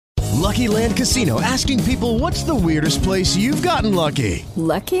Lucky Land Casino, asking people, what's the weirdest place you've gotten lucky?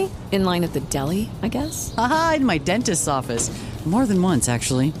 Lucky? In line at the deli, I guess? Aha, in my dentist's office. More than once,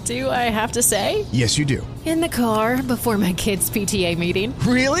 actually. Do I have to say? Yes, you do. In the car before my kids' PTA meeting.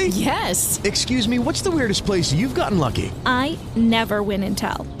 Really? Yes. Excuse me, what's the weirdest place you've gotten lucky? I never win and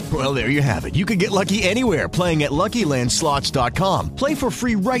tell. Well, there you have it. You can get lucky anywhere, playing at LuckyLandSlots.com. Play for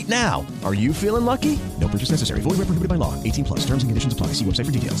free right now. Are you feeling lucky? No purchase necessary. Void where prohibited by law. 18 plus. Terms and conditions apply. See website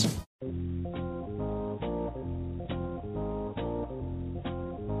for details. You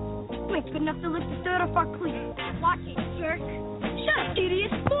ain't good enough to lift the dirt off our cleats. Watch it, jerk. Shut up,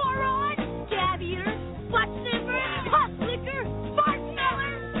 idiot. Moron. Dab eater. Butt sniffer. Pot licker. Fart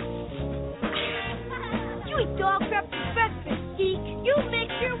smeller. You eat dog crap for breakfast, geek. You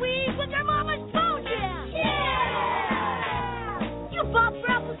mix your weed with your mama's toe jam. Yeah! You bob for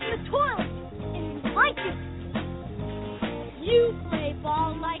apples in the toilet. And you like it. You play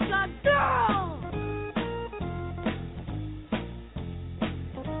ball like a girl.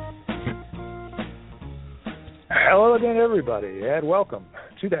 Hello again, everybody, and welcome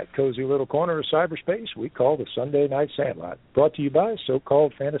to that cozy little corner of cyberspace we call the Sunday Night Sandlot, brought to you by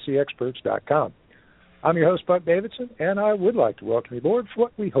SoCalledFantasyExperts.com. I'm your host, Buck Davidson, and I would like to welcome you aboard for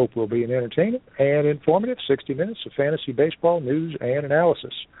what we hope will be an entertaining and informative 60 minutes of fantasy baseball news and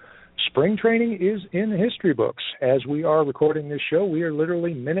analysis. Spring training is in the history books. As we are recording this show, we are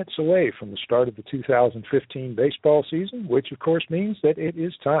literally minutes away from the start of the 2015 baseball season, which of course means that it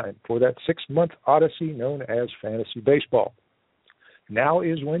is time for that 6-month odyssey known as fantasy baseball. Now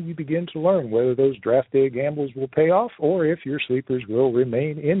is when you begin to learn whether those draft day gambles will pay off or if your sleepers will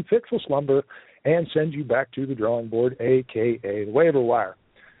remain in fitful slumber and send you back to the drawing board, a.k.a. the waiver wire.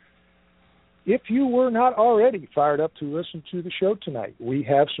 If you were not already fired up to listen to the show tonight, we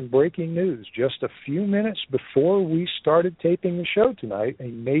have some breaking news. Just a few minutes before we started taping the show tonight, a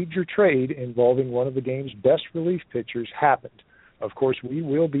major trade involving one of the game's best relief pitchers happened. Of course, we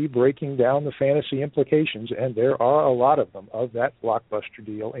will be breaking down the fantasy implications, and there are a lot of them, of that blockbuster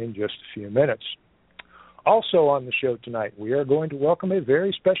deal in just a few minutes. Also on the show tonight, we are going to welcome a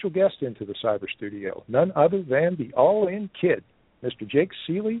very special guest into the cyber studio, none other than the all-in kid, Mr. Jake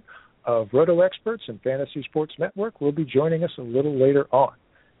Ciely of RotoExperts and Fantasy Sports Network will be joining us a little later on.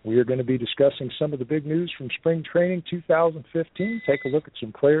 We are going to be discussing some of the big news from spring training 2015, take a look at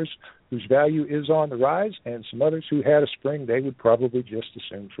some players whose value is on the rise, and some others who had a spring they would probably just as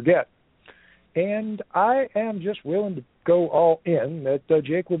soon forget. And I am just willing to go all in that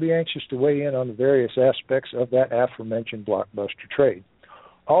Jake will be anxious to weigh in on the various aspects of that aforementioned blockbuster trade.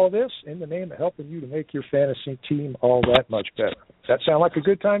 All of this in the name of helping you to make your fantasy team all that much better. Does that sound like a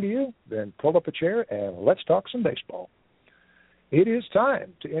good time to you? Then pull up a chair and let's talk some baseball. It is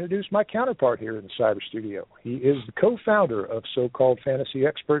time to introduce my counterpart here in the cyber studio. He is the co-founder of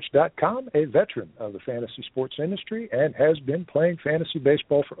SoCalledFantasyExperts.com, a veteran of the fantasy sports industry, and has been playing fantasy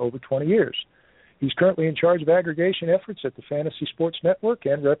baseball for over 20 years. He's currently in charge of aggregation efforts at the Fantasy Sports Network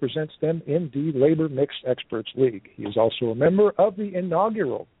and represents them in the Labor Mixed Experts League. He is also a member of the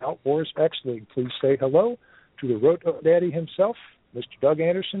inaugural Outdoors X League. Please say hello to the Roto Daddy himself, Mr. Doug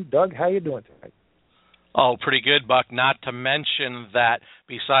Anderson. Doug, how you doing tonight? Oh, pretty good, Buck. Not to mention that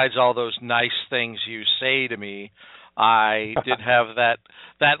besides all those nice things you say to me, I did have that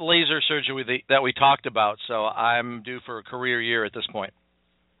laser surgery that we talked about, so I'm due for a career year at this point.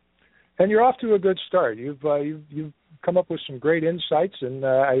 And you're off to a good start. You've come up with some great insights, and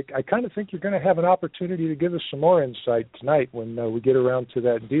I kind of think you're going to have an opportunity to give us some more insight tonight when we get around to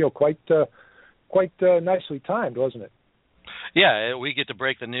that deal. Quite nicely timed, wasn't it? Yeah, we get to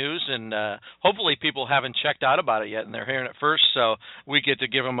break the news, and hopefully people haven't checked out about it yet, and they're hearing it first, so we get to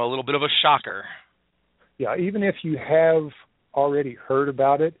give them a little bit of a shocker. Yeah, even if you have already heard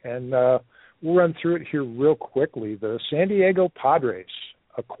about it, and we'll run through it here real quickly. The San Diego Padres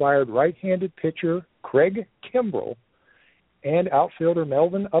acquired right-handed pitcher Craig Kimbrell and outfielder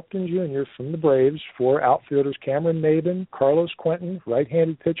Melvin Upton Jr. from the Braves for outfielders Cameron Maben, Carlos Quentin,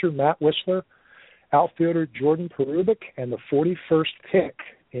 right-handed pitcher Matt Whistler, outfielder Jordan Perubic, and the 41st pick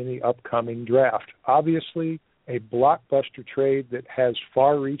in the upcoming draft. Obviously, a blockbuster trade that has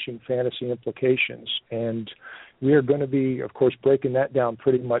far-reaching fantasy implications, and we are going to be, of course, breaking that down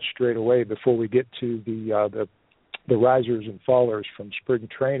pretty much straight away before we get to the risers and fallers from spring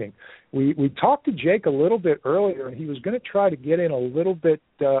training. We talked to Jake a little bit earlier, and he was going to try to get in a little bit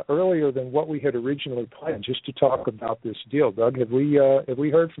earlier than what we had originally planned, just to talk about this deal. Doug, have we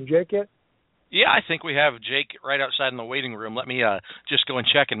heard from Jake yet? Yeah, I think we have Jake right outside in the waiting room. Let me just go and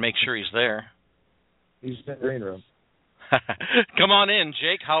check and make sure he's there. He's in the green room. Come on in,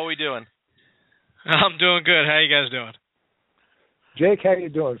 Jake. How are we doing? I'm doing good. How you guys doing? Jake, how you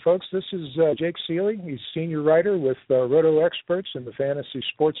doing, folks? This is Jake Ciely. He's senior writer with RotoExperts and the Fantasy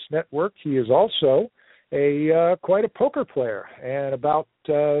Sports Network. He is also quite a poker player, and about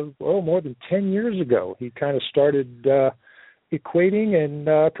more than 10 years ago, he kind of started equating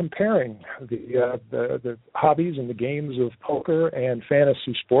and comparing the hobbies and the games of poker and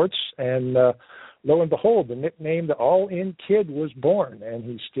fantasy sports, and lo and behold, the nickname the All-In Kid was born, and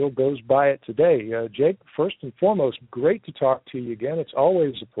he still goes by it today. Jake, first and foremost, great to talk to you again. It's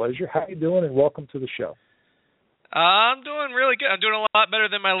always a pleasure. How you doing, and welcome to the show. I'm doing really good. I'm doing a lot better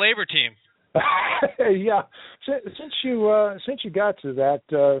than my labor team. Yeah, since you got to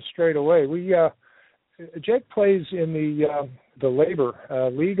that straight away, Jake plays in the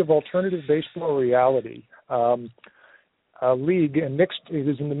Labor League of Alternative Baseball Reality league, and it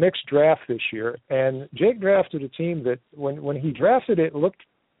was in the mixed draft this year. And Jake drafted a team that when he drafted it looked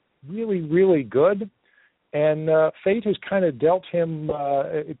really, really good. And fate has kind of dealt him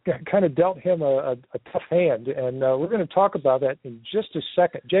a tough hand, and we're going to talk about that in just a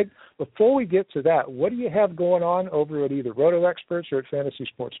second. Jake, before we get to that, what do you have going on over at either RotoExperts or at Fantasy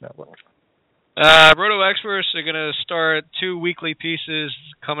Sports Network? RotoExperts are going to start 2 weekly pieces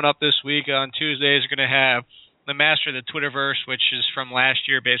coming up this week. On Tuesdays, we're going to have the Master of the Twitterverse, which is from last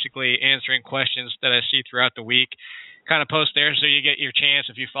year, basically answering questions that I see throughout the week. Kind of post there so you get your chance,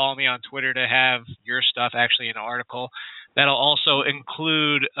 if you follow me on Twitter, to have your stuff actually in an article. That'll also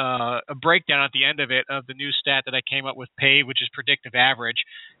include a breakdown at the end of it of the new stat that I came up with, PAVE, which is predictive average.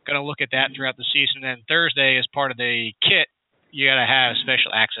 Going to look at that throughout the season. And Thursday, as part of the kit, you got to have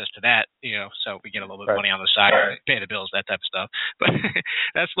special access to that, so we get a little bit of money on the side, pay the bills, that type of stuff. But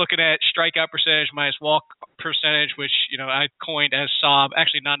that's looking at strikeout percentage minus walk percentage, which, I coined as SOB.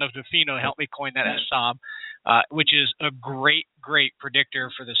 Actually, Nando Defino helped me coin that as SOB. Which is a great, great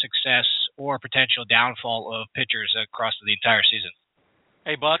predictor for the success or potential downfall of pitchers across the entire season.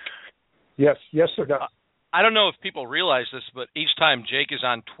 Hey, Buck. Yes, sir. I don't know if people realize this, but each time Jake is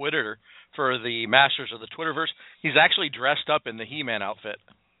on Twitter for the Masters of the Twitterverse, he's actually dressed up in the He-Man outfit.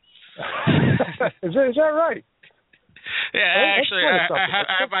 Is that right? Yeah, actually, I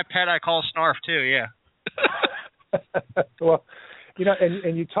have my pet I call Snarf, too, yeah. Well,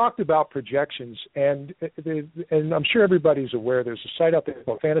 and you talked about projections, and I'm sure everybody's aware there's a site out there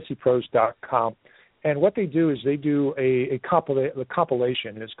called fantasypros.com, and what they do is they do a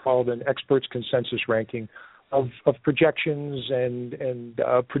compilation. It's called an experts consensus ranking of projections and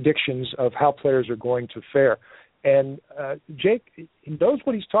predictions of how players are going to fare. And Jake, he knows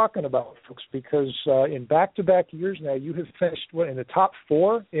what he's talking about, folks, because in back-to-back years now, you have finished in the top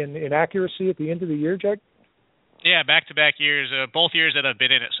 4 in accuracy at the end of the year, Jake? Yeah, back-to-back years, both years that I've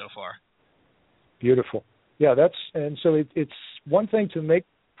been in it so far. Beautiful. Yeah, so it's one thing to make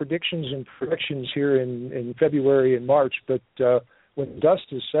predictions and predictions here in February and March, but when dust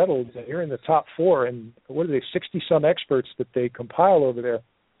is settled, you're in the top 4, and what are they, 60-some experts that they compile over there.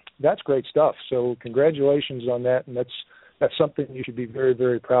 That's great stuff. So congratulations on that, and that's something you should be very,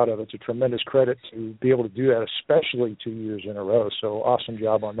 very proud of. It's a tremendous credit to be able to do that, especially 2 years in a row. So awesome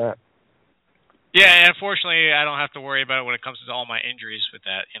job on that. Yeah, and unfortunately, I don't have to worry about it when it comes to all my injuries with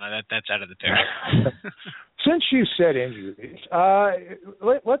that. That's out of the picture. Since you said injuries,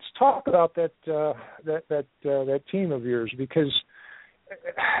 let's talk about that team of yours, because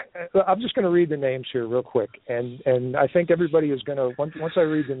I'm just going to read the names here real quick, and I think everybody is going to, once I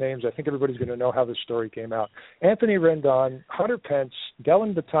read the names, I think everybody's going to know how this story came out. Anthony Rendon, Hunter Pence,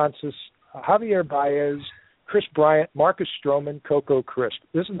 Dellin Betances, Javier Baez, Chris Bryant, Marcus Stroman, Coco Crisp.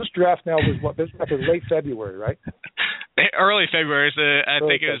 This draft now was late February, right? Early February. I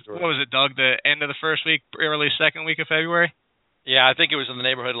think it was, what was it, Doug, the end of the first week, early second week of February? Yeah, I think it was in the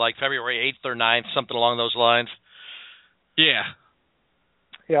neighborhood like February 8th or 9th, something along those lines. Yeah.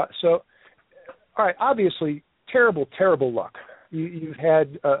 Yeah, so, all right, obviously, terrible, terrible luck. You've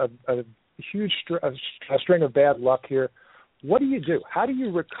had a huge string of bad luck here. What do you do? How do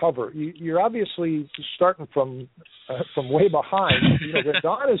you recover? You're obviously starting from way behind.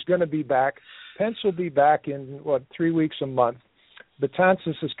 Don is going to be back. Pence will be back in, 3 weeks, a month.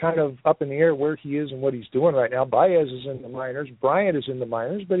 Betances is kind of up in the air where he is and what he's doing right now. Baez is in the minors. Bryant is in the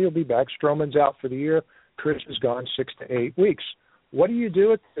minors, but he'll be back. Stroman's out for the year. Chris is gone 6 to 8 weeks. What do you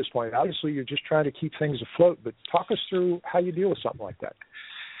do at this point? Obviously, you're just trying to keep things afloat, but talk us through how you deal with something like that.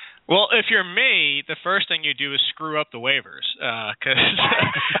 Well, if you're me, the first thing you do is screw up the waivers, because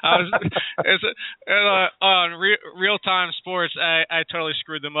on real-time sports, I totally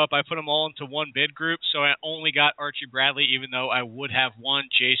screwed them up. I put them all into one bid group, so I only got Archie Bradley, even though I would have won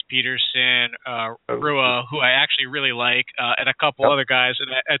Jace Peterson, Rua, who I actually really like, and a couple other guys,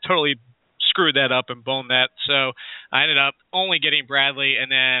 and I totally screwed that up and boned that. So I ended up only getting Bradley, and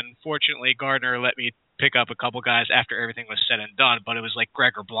then fortunately Gardner let me pick up a couple guys after everything was said and done, but it was like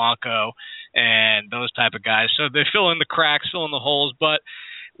Gregor Blanco and those type of guys. So they fill in the cracks, fill in the holes. But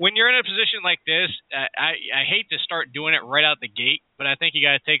when you're in a position like this, I hate to start doing it right out the gate, but I think you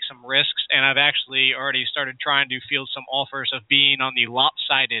got to take some risks, and I've actually already started trying to field some offers of being on the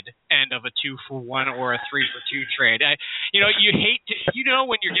lopsided end of a 2-for-1 or a 3-for-2 trade. You hate to,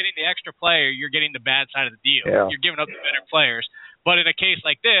 when you're getting the extra player, you're getting the bad side of the deal. Yeah. You're giving up the better players. But in a case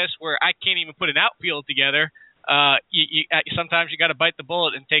like this, where I can't even put an outfield together, sometimes you got to bite the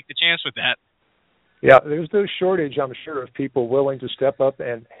bullet and take the chance with that. Yeah, there's no shortage, I'm sure, of people willing to step up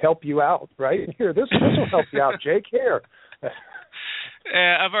and help you out, right? Here, this will help you out, Jake. Here.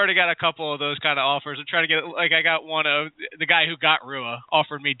 I've already got a couple of those kind of offers. I'm trying to get, I got one of the guy who got Rua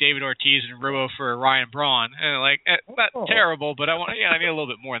offered me David Ortiz and Rua for Ryan Braun, and not terrible, but I need a little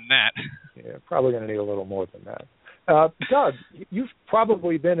bit more than that. Yeah, probably going to need a little more than that. Doug, you've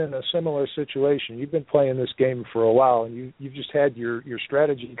probably been in a similar situation. You've been playing this game for a while, and you've just had your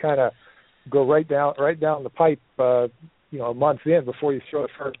strategy kind of go right down the pipe. A month in before you throw a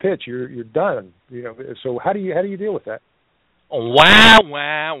first pitch, you're done. So how do you deal with that? Wah,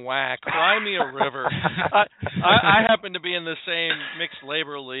 wah, wah. Cry me a river. I happen to be in the same mixed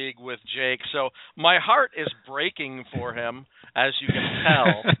labor league with Jake, so my heart is breaking for him, as you can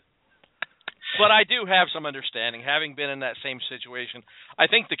tell. But I do have some understanding, having been in that same situation. I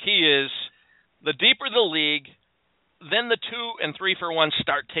think the key is the deeper the league, then the 2 and 3-for-1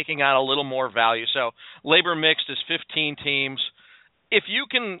 start taking on a little more value. So labor mixed is 15 teams. If you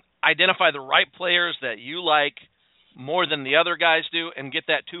can identify the right players that you like more than the other guys do and get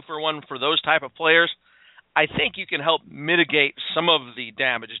that 2-for-1 for those type of players, I think you can help mitigate some of the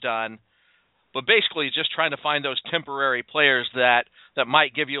damage done. But basically just trying to find those temporary players that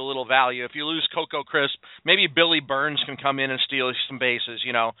might give you a little value. If you lose Coco Crisp, maybe Billy Burns can come in and steal some bases.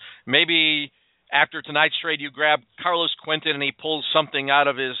 Maybe after tonight's trade you grab Carlos Quentin and he pulls something out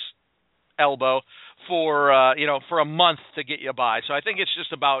of his elbow for a month to get you by. So I think it's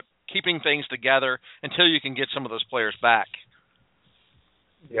just about keeping things together until you can get some of those players back.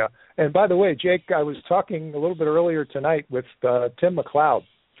 Yeah. And by the way, Jake, I was talking a little bit earlier tonight with Tim McLeod.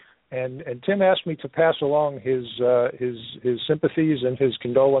 And Tim asked me to pass along his sympathies and his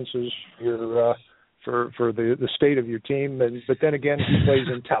condolences for the state of your team. But then again, he plays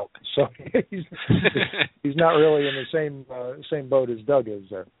in tout, so he's not really in the same boat as Doug is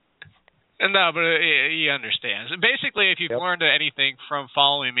there. No, but he understands. Basically, if you've learned anything from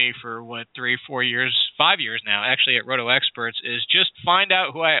following me for 3, 4 years, 5 years now, actually at RotoExperts, is just find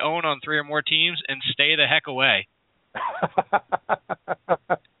out who I own on 3 or more teams and stay the heck away.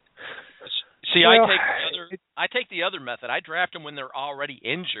 See, I take the other method. I draft them when they're already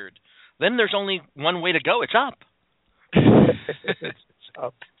injured. Then there's only one way to go. It's up. It's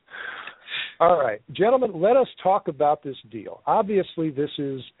up. All right, gentlemen, let us talk about this deal. Obviously, this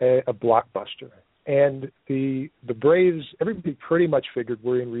is a blockbuster, and the Braves. Everybody pretty much figured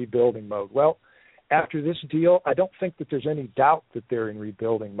we're in rebuilding mode. Well, after this deal, I don't think that there's any doubt that they're in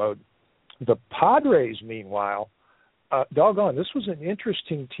rebuilding mode. The Padres, meanwhile. Doggone, this was an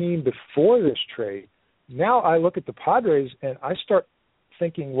interesting team before this trade. Now I look at the Padres and I start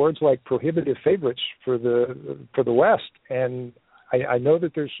thinking words like prohibitive favorites for the West. And I know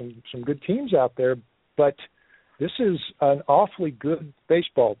that there's some good teams out there, but this is an awfully good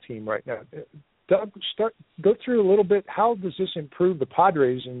baseball team right now. Doug, go through a little bit. How does this improve the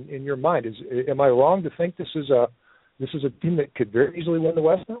Padres in your mind? Am I wrong to think this is a team that could very easily win the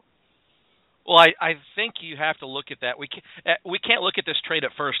West now? Well, I think you have to look at that. We can't look at this trade at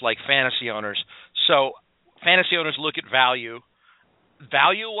first like fantasy owners. So fantasy owners look at value.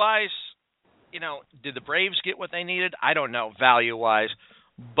 Value-wise, did the Braves get what they needed? I don't know, value-wise.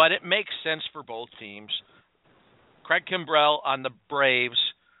 But it makes sense for both teams. Craig Kimbrell on the Braves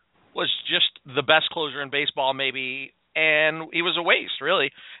was just the best closer in baseball maybe, and he was a waste, really.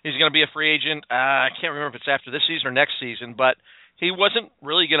 He's going to be a free agent. I can't remember if it's after this season or next season, but he wasn't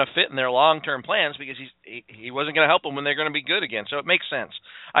really going to fit in their long-term plans because he wasn't going to help them when they're going to be good again. So it makes sense.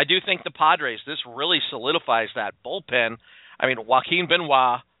 I do think the Padres, this really solidifies that bullpen. I mean, Joaquin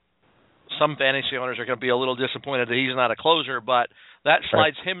Benoit, some fantasy owners are going to be a little disappointed that he's not a closer, but that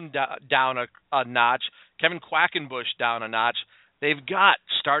slides him down a notch. Kevin Quackenbush down a notch. They've got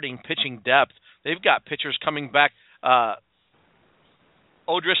starting pitching depth. They've got pitchers coming back.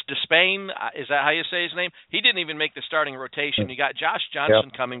 Odris Despain, is that how you say his name? He didn't even make the starting rotation. You got Josh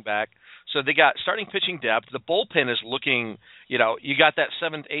Johnson coming back. So they got starting pitching depth. The bullpen is looking, you got that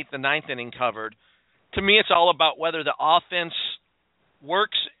 7th, 8th, and 9th inning covered. To me, it's all about whether the offense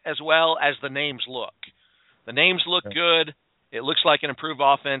works as well as the names look. The names look good. It looks like an improved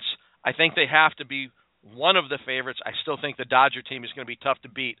offense. I think they have to be one of the favorites. I still think the Dodger team is going to be tough to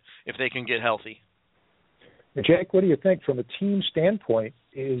beat if they can get healthy. Jake, what do you think from a team standpoint?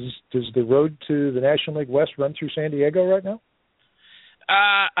 Does the road to the National League West run through San Diego right now?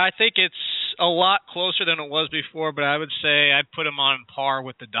 I think it's a lot closer than it was before, but I would say I'd put them on par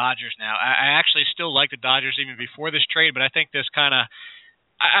with the Dodgers now. I actually still like the Dodgers even before this trade, but I think this kind of,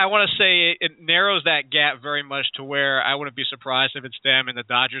 I want to say it narrows that gap very much to where I wouldn't be surprised if it's them and the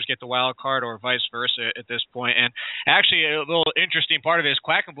Dodgers get the wild card or vice versa at this point. And actually, a little interesting part of it is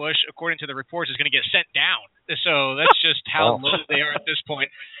Quackenbush, according to the reports, is going to get sent down. So that's just how low they are at this point.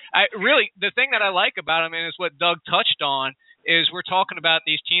 The thing that I like about them, and is what Doug touched on, is we're talking about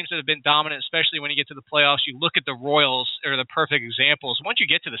these teams that have been dominant, especially when you get to the playoffs. You look at the Royals, are the perfect examples. Once you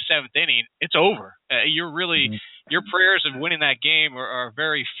get to the seventh inning, it's over. You're really your prayers of winning that game are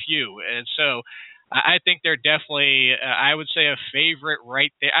very few, and so I think they're definitely, I would say, a favorite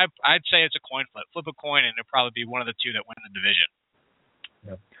right there. I'd say it's a coin flip. Flip a coin, and it'll probably be one of the two that win the division.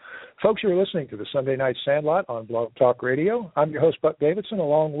 Yeah. Folks, you're listening to the Sunday Night Sandlot on Blog Talk Radio. I'm your host, Buck Davidson,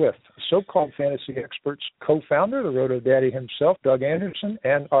 along with so-called Fantasy Experts co-founder, the Roto Daddy himself, Doug Anderson,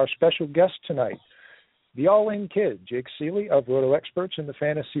 and our special guest tonight, the all-in kid, Jake Ciely of RotoExperts and the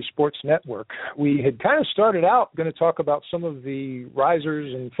Fantasy Sports Network. We had kind of started out going to talk about some of the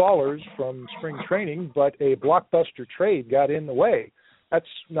risers and fallers from spring training, but a blockbuster trade got in the way. That's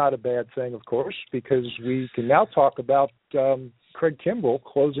not a bad thing, of course, because we can now talk about Craig Kimbrell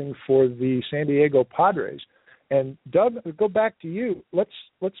closing for the San Diego Padres. And Doug, go back to you. Let's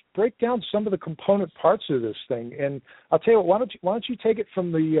break down some of the component parts of this thing. And I'll tell you what, why don't you take it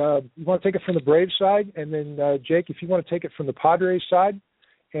from the you want to take it from the Braves side, and then Jake, if you want to take it from the Padres side,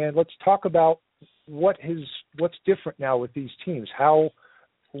 and let's talk about what's different now with these teams.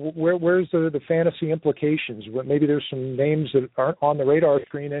 Where's the fantasy implications? Maybe there's some names that aren't on the radar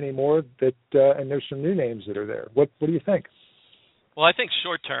screen anymore that and there's some new names that are there. What do you think? Well, I think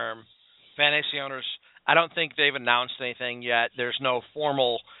short-term fantasy owners, I don't think they've announced anything yet. There's no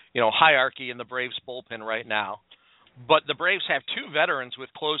formal, hierarchy in the Braves bullpen right now. But the Braves have two veterans with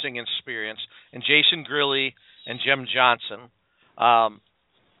closing experience, in Jason Grilli and Jim Johnson.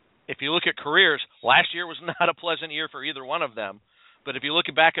 If you look at careers, last year was not a pleasant year for either one of them. But if you look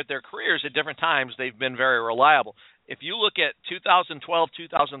back at their careers at different times, they've been very reliable. If you look at 2012,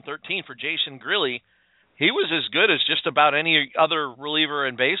 2013 for Jason Grilli, he was as good as just about any other reliever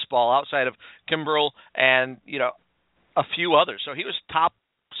in baseball outside of Kimbrell and, a few others. So he was top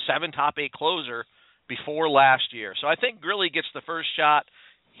 7, top 8 closer before last year. So I think Grilli gets the first shot.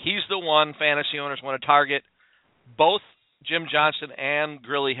 He's the one fantasy owners want to target. Both Jim Johnson and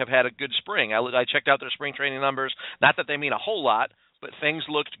Grilli have had a good spring. I checked out their spring training numbers. Not that they mean a whole lot, but things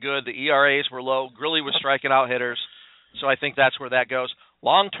looked good. The ERAs were low. Grilli was striking out hitters. So I think that's where that goes.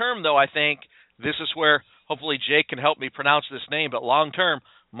 Long term, though, I think this is where hopefully Jake can help me pronounce this name, but long term,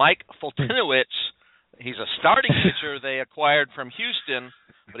 Mike Foltynewicz, he's a starting pitcher they acquired from Houston,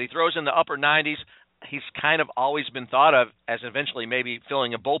 but he throws in the upper 90s. He's kind of always been thought of as eventually maybe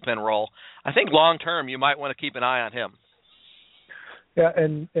filling a bullpen role. I think long term you might want to keep an eye on him. Yeah,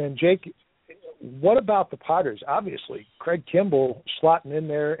 and Jake, what about the Padres? Obviously, Craig Kimbrell slotting in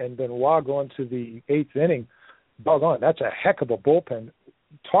there and Benoit going to the 8th inning. Doggone, that's a heck of a bullpen.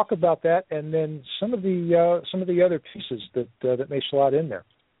 Talk about that, and then some of the other pieces that may slot in there.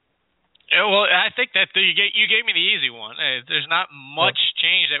 Well, I think that you gave me the easy one. There's not much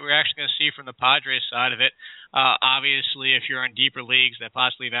change that we're actually going to see from the Padres side of it. Obviously, if you're in deeper leagues that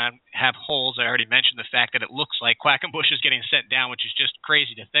possibly have holes, I already mentioned the fact that it looks like Quackenbush is getting sent down, which is just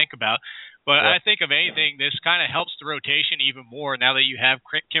crazy to think about. But I think of anything, this kind of helps the rotation even more now that you have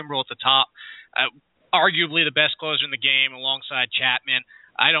Kimbrell at the top, arguably the best closer in the game alongside Chapman.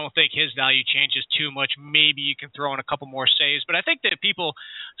 I don't think his value changes too much. Maybe you can throw in a couple more saves, but I think that people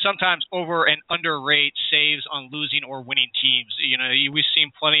sometimes over and underrate saves on losing or winning teams. We've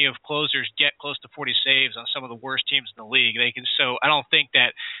seen plenty of closers get close to 40 saves on some of the worst teams in the league. So I don't think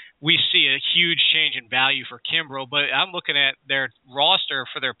that we see a huge change in value for Kimbrell, but I'm looking at their roster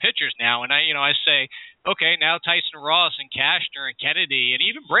for their pitchers now, and I say, okay, now Tyson Ross and Cashner and Kennedy and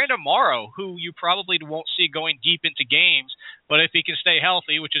even Brandon Morrow, who you probably won't see going deep into games, but if he can stay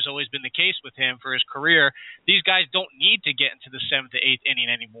healthy, which has always been the case with him for his career, these guys don't need to get into the 7th to 8th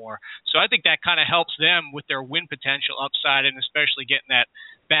inning anymore. So I think that kind of helps them with their win potential upside, and especially getting that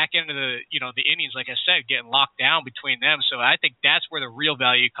back into the innings, like I said, getting locked down between them. So I think that's where the real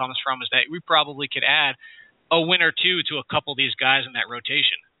value comes from, is that we probably could add a win or two to a couple of these guys in that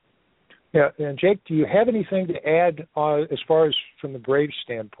rotation. Yeah, and Jake, do you have anything to add as far as from the Braves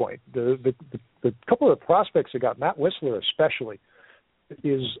standpoint? The couple of the prospects they got, Matt Whistler especially,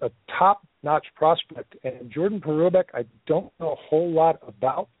 is a top-notch prospect, and Jordan Perubeck I don't know a whole lot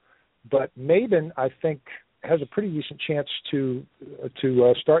about, but Maben I think has a pretty decent chance to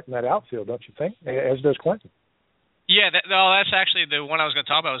start in that outfield, don't you think? As does Clinton. Yeah, that's actually the one I was going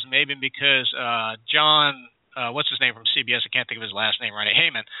to talk about was Maben because John. What's his name from CBS? I can't think of his last name right.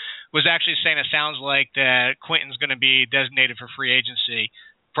 Heyman was actually saying it sounds like that Quentin's going to be designated for free agency,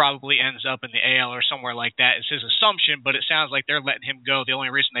 probably ends up in the AL or somewhere like that. It's his assumption, but it sounds like they're letting him go. The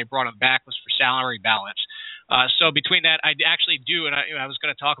only reason they brought him back was for salary balance. So between that, I actually do, and I was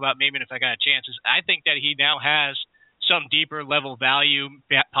going to talk about Maben if I got a chance, is I think that he now has some deeper level value,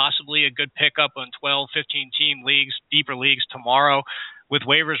 possibly a good pickup on 12, 15-team leagues, deeper leagues tomorrow, with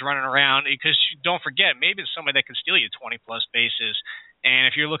waivers running around, because don't forget, maybe it's somebody that can steal you 20-plus bases. And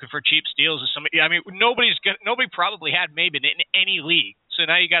if you're looking for cheap steals, nobody probably had Maben in any league. So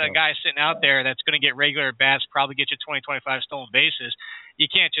now you got a guy sitting out there that's going to get regular bats, probably get you 20, 25 stolen bases.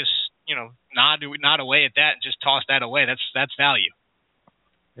 You can't just, nod away at that and just toss that away. That's value.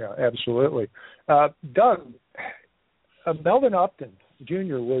 Yeah, absolutely. Doug, Melvin Upton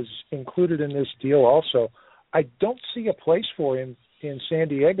Jr. was included in this deal also. I don't see a place for him in San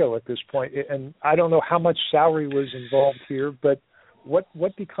Diego at this point, and I don't know how much salary was involved here, but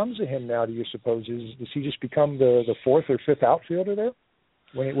what becomes of him now, do you suppose? Does he just become the fourth or fifth outfielder there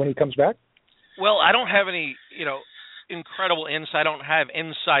when he comes back? Well, I don't have any, incredible insight. I don't have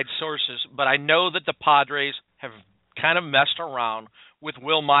inside sources, but I know that the Padres have kind of messed around with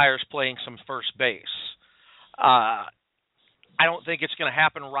Will Myers playing some first base. I don't think it's going to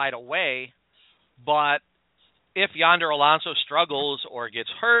happen right away, but if Yonder Alonso struggles or gets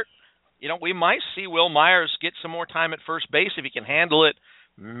hurt, we might see Will Myers get some more time at first base if he can handle it.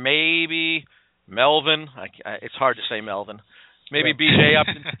 Maybe Melvin, it's hard to say Melvin, maybe BJ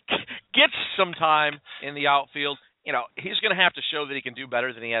Upton gets some time in the outfield. He's going to have to show that he can do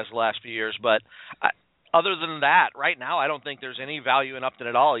better than he has the last few years. But other than that, right now, I don't think there's any value in Upton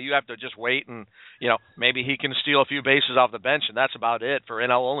at all. You have to just wait and, maybe he can steal a few bases off the bench, and that's about it for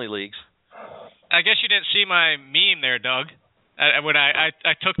NL-only leagues. I guess you didn't see my meme there, Doug. When I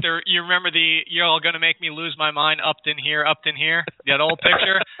took you remember you're all going to make me lose my mind, Upton here, that old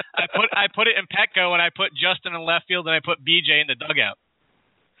picture? I put it in Petco, and I put Justin in left field, and I put BJ in the dugout.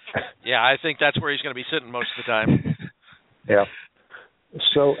 Yeah, I think that's where he's going to be sitting most of the time. Yeah.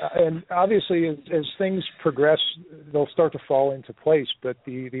 So, and obviously as things progress, they'll start to fall into place, but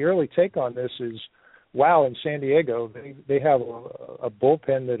the early take on this is, wow, in San Diego, they have a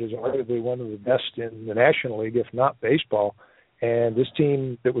bullpen that is arguably one of the best in the National League, if not baseball. And this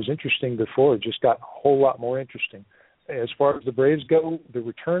team that was interesting before just got a whole lot more interesting. As far as the Braves go, the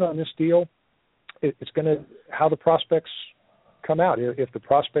return on this deal, it's going to how the prospects come out. If the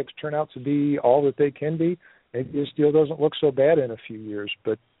prospects turn out to be all that they can be, maybe this deal doesn't look so bad in a few years.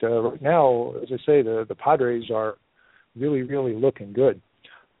 But right now, as I say, the Padres are really, really looking good.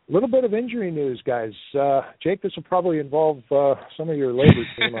 A little bit of injury news, guys. Jake, this will probably involve some of your labor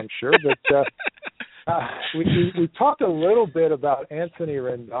team, I'm sure. But we talked a little bit about Anthony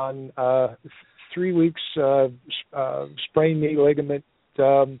Rendon. 3 weeks sprained knee ligament.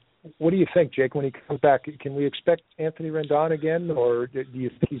 What do you think, Jake, when he comes back? Can we expect Anthony Rendon again, or do you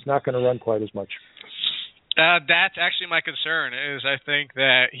think he's not going to run quite as much? That's actually my concern, is I think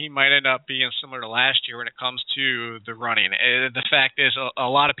that he might end up being similar to last year when it comes to the running. The fact is a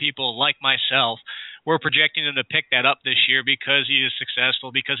lot of people, like myself, were projecting him to pick that up this year because he is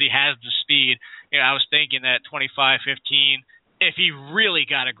successful, because he has the speed. I was thinking that 25-15, if he really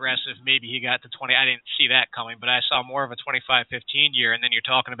got aggressive, maybe he got to 20. I didn't see that coming, but I saw more of a 25-15 year, and then you're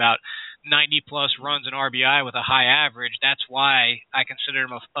talking about 90-plus runs and RBI with a high average. That's why I consider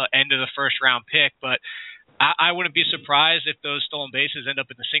him a end of the first-round pick, but I wouldn't be surprised if those stolen bases end up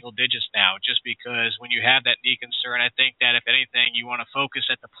in the single digits now, just because when you have that knee concern, I think that if anything, you want to focus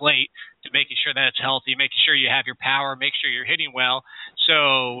at the plate to making sure that it's healthy, making sure you have your power, make sure you're hitting well.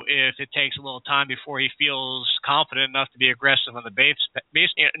 So if it takes a little time before he feels confident enough to be aggressive on the base,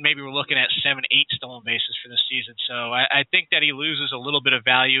 maybe we're looking at 7-8 stolen bases for this season. So I think that he loses a little bit of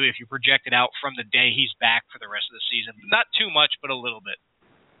value if you project it out from the day he's back for the rest of the season. Not too much, but a little bit.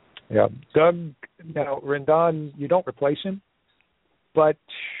 Yeah, Doug, now Rendon, you don't replace him, but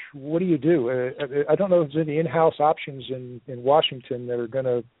what do you do? I don't know if there's any in-house options in Washington that are going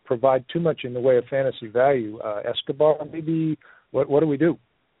to provide too much in the way of fantasy value. Escobar, maybe, what do we do?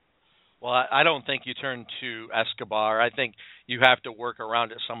 Well, I don't think you turn to Escobar. I think you have to work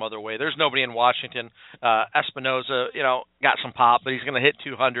around it some other way. There's nobody in Washington. Espinoza, got some pop, but he's going to hit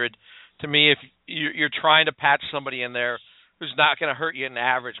 200 to me, if you're trying to patch somebody in there who's not going to hurt you in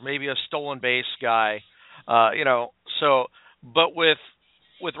average, maybe a stolen base guy, So, but with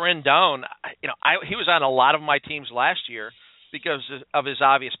Rendon, he was on a lot of my teams last year because of his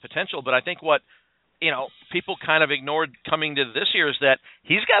obvious potential. But I think what people kind of ignored coming to this year is that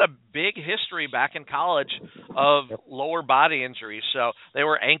he's got a big history back in college of lower body injuries. So they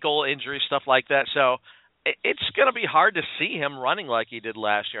were ankle injuries, stuff like that. So it's going to be hard to see him running like he did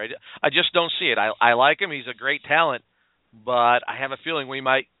last year. I just don't see it. I like him. He's a great talent, but I have a feeling we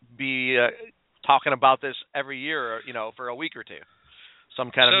might be talking about this every year, for a week or two.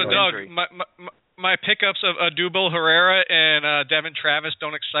 Some kind of injury. So, Doug, my pickups of Odubel Herrera and Devin Travis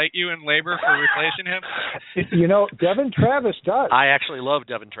don't excite you in labor for replacing him? Devin Travis does. I actually love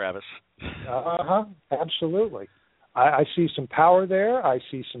Devin Travis. Absolutely. I see some power there. I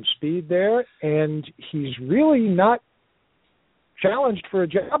see some speed there, and he's really not challenged for a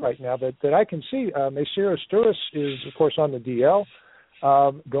job right now that I can see. Macero Sturis is, of course, on the DL.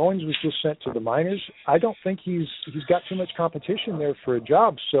 Goins was just sent to the minors. I don't think he's got too much competition there for a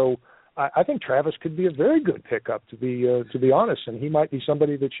job. So I think Travis could be a very good pickup, to be honest, and he might be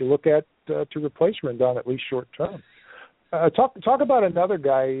somebody that you look at to replace Rendon at least short term. Talk about another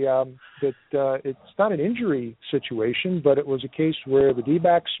guy that it's not an injury situation, but it was a case where the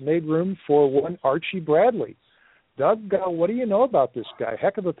D-backs made room for one Archie Bradley. Doug, what do you know about this guy?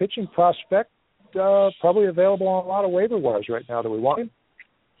 Heck of a pitching prospect. Probably available on a lot of waiver wires right now. Do we want him?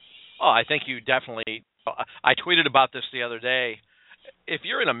 Oh, I think you definitely. I tweeted about this the other day. If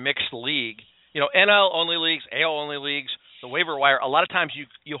you're in a mixed league, NL only leagues, AL only leagues, the waiver wire, a lot of times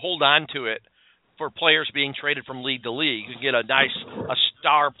you hold on to it for players being traded from league to league. You can get a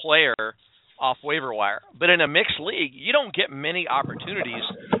star player off waiver wire. But in a mixed league, you don't get many opportunities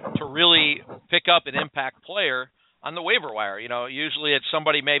to really pick up an impact player on the waiver wire. Usually it's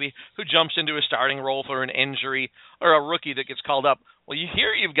somebody maybe who jumps into a starting role for an injury or a rookie that gets called up. Well,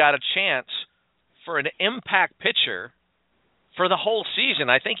 here you've got a chance for an impact pitcher for the whole season.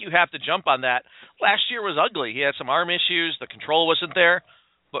 I think you have to jump on that. Last year was ugly. He had some arm issues. The control wasn't there.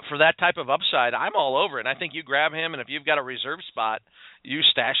 But for that type of upside, I'm all over it. And I think you grab him, and if you've got a reserve spot, you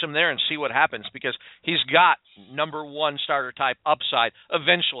stash him there and see what happens, because he's got number one starter type upside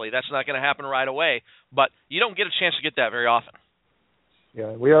eventually. That's not going to happen right away, but you don't get a chance to get that very often.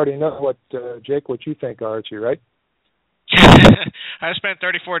 Yeah, we already know what you think, Archie, right? I spent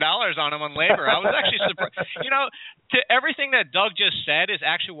 $34 on him on labor. I was actually surprised. To everything that Doug just said is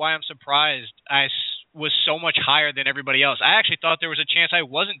actually why I'm surprised I was so much higher than everybody else. I actually thought there was a chance I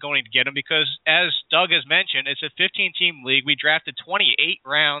wasn't going to get him because, as Doug has mentioned, it's a 15-team league. We drafted 28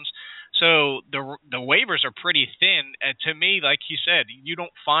 rounds, so the waivers are pretty thin. And to me, like he said, you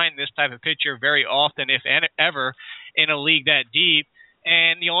don't find this type of pitcher very often, if ever, in a league that deep.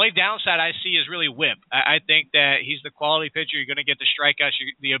 And the only downside I see is really whip. I think that he's the quality pitcher. You're going to get the strikeouts.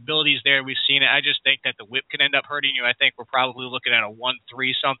 The ability's there. We've seen it. I just think that the whip can end up hurting you. I think we're probably looking at a 1.3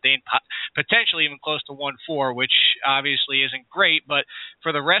 something, potentially even close to 1.4, which obviously isn't great. But for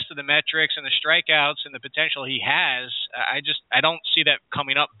the rest of the metrics and the strikeouts and the potential he has, I don't see that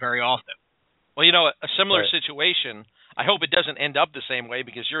coming up very often. Well, a similar situation, I hope it doesn't end up the same way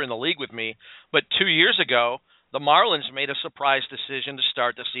because you're in the league with me, but 2 years ago, the Marlins made a surprise decision to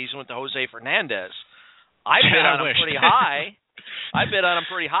start the season with the Jose Fernandez. I bid on him pretty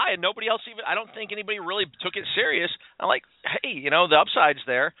high. And nobody else I don't think anybody really took it serious. I'm like, hey, the upside's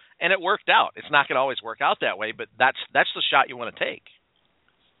there, and it worked out. It's not going to always work out that way, but that's the shot you want to take.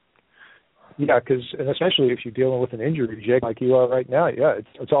 Yeah, and especially if you're dealing with an injury, Jake, like you are right now,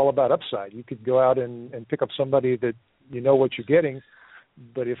 it's all about upside. You could go out and pick up somebody that you know what you're getting,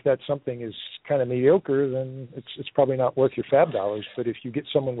 but if that something is kind of mediocre, then it's probably not worth your fab dollars. But if you get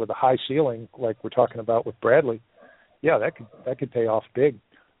someone with a high ceiling, like we're talking about with Bradley, that could pay off big.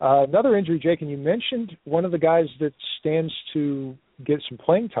 Another injury, Jake, and you mentioned one of the guys that stands to get some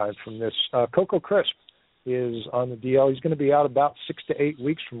playing time from this. Coco Crisp is on the DL. He's going to be out about 6 to 8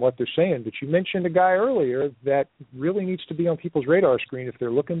 weeks from what they're saying. But you mentioned a guy earlier that really needs to be on people's radar screen if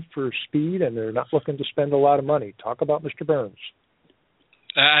they're looking for speed and they're not looking to spend a lot of money. Talk about Mr. Burns.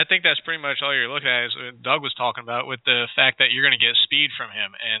 I think that's pretty much all you're looking at is what Doug was talking about with the fact that you're going to get speed from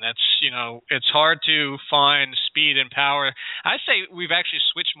him. And that's, it's hard to find speed and power. I'd say we've actually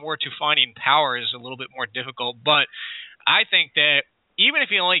switched more to finding power is a little bit more difficult. But I think that even if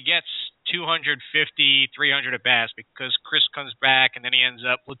he only gets 250, 300 at bats because Chris comes back and then he ends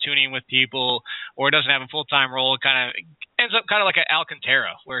up platooning with people or doesn't have a full-time role, kind of ends ends up kind of like an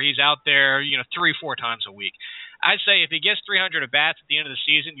Alcantara, where he's out there, 3-4 times a week. I'd say if he gets 300 at-bats at the end of the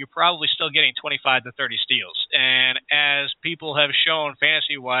season, you're probably still getting 25 to 30 steals. And as people have shown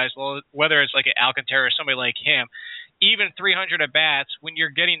fantasy-wise, well, whether it's like an Alcantara or somebody like him, even 300 at-bats, when you're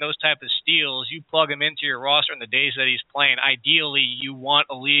getting those type of steals, you plug him into your roster in the days that he's playing. Ideally, you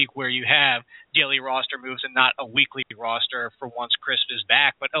want a league where you have daily roster moves and not a weekly roster for once Chris is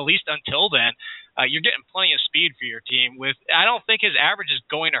back. But at least until then, you're getting plenty of speed for your team. I don't think his average is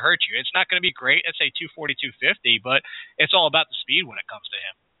going to hurt you. It's not going to be great. I'd say 240, 250, but it's all about the speed when it comes to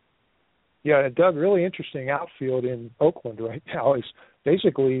him. Yeah, Doug, really interesting outfield in Oakland right now is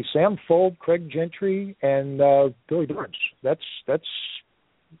basically Sam Fuld, Craig Gentry, and Billy Burns. That's that's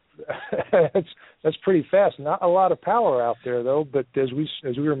pretty fast. Not a lot of power out there though, but as we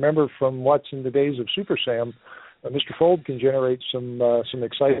remember from what's in the days of Super Sam, Mr. Fuld can generate some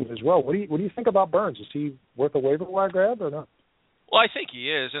excitement as well. What do you think about Burns? Is he worth a waiver wire grab or not? Well, I think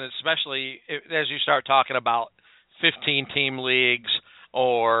he is, and especially as you start talking about 15-team leagues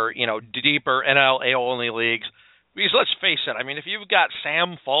or deeper NLA only leagues. Because let's face it, I mean, if you've got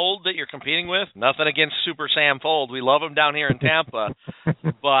Sam Fuld that you're competing with, nothing against Super Sam Fuld. We love him down here in Tampa.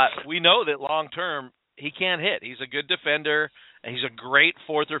 But we know that long-term he can't hit. He's a good defender. He's a great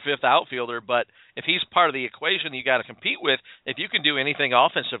fourth or fifth outfielder. But if he's part of the equation you got to compete with, if you can do anything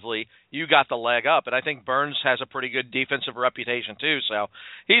offensively, you got the leg up. And I think Burns has a pretty good defensive reputation too. So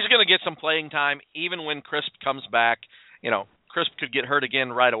he's going to get some playing time even when Crisp comes back. Crisp could get hurt again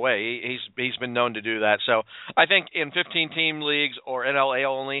right away. He's been known to do that. So I think in 15-team leagues or NLA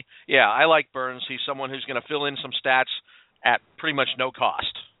only, yeah, I like Burns. He's someone who's going to fill in some stats at pretty much no cost.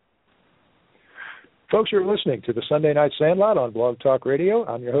 Folks, you're listening to the Sunday Night Sandlot on Blog Talk Radio.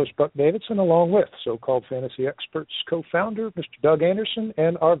 I'm your host, Buck Davidson, along with so-called Fantasy Experts co-founder, Mr. Doug Anderson,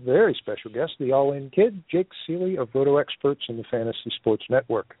 and our very special guest, the all-in kid, Jake Ciely of RotoExperts and the Fantasy Sports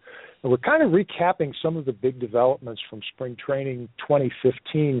Network. And we're kind of recapping some of the big developments from spring training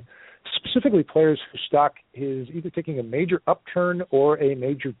 2015, specifically players whose stock is either taking a major upturn or a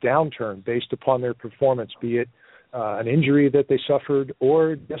major downturn based upon their performance, be it an injury that they suffered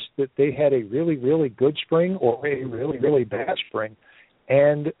or just that they had a really, really good spring or a really, really bad spring.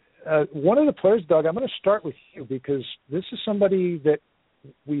 And one of the players, Doug, I'm going to start with you because this is somebody that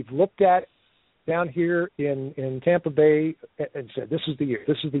we've looked at down here in Tampa Bay and said, this is the year.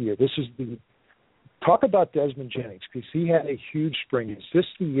 Talk about Desmond Jennings because he had a huge spring. Is this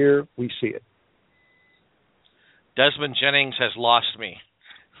the year we see it? Desmond Jennings has lost me.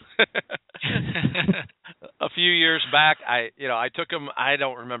 A few years back, I took him. I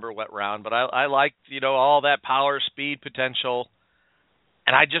don't remember what round, but I liked all that power, speed, potential,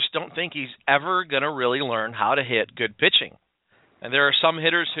 and I just don't think he's ever going to really learn how to hit good pitching. And there are some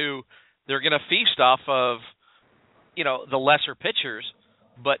hitters who they're going to feast off of, the lesser pitchers,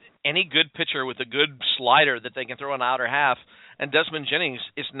 but any good pitcher with a good slider that they can throw in outer half, and Desmond Jennings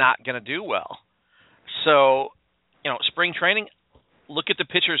is not going to do well. So, spring training. Look at the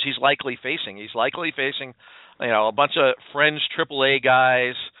pitchers he's likely facing. He's likely facing, a bunch of fringe AAA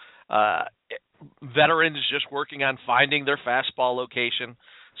guys, veterans just working on finding their fastball location.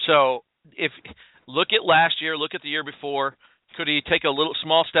 So if look at last year, look at the year before, could he take a little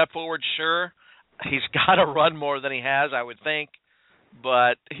small step forward? Sure. He's got to run more than he has, I would think,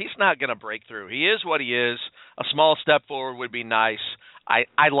 but he's not going to break through. He is what he is. A small step forward would be nice.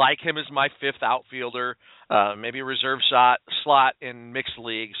 I like him as my fifth outfielder, maybe a reserve slot in mixed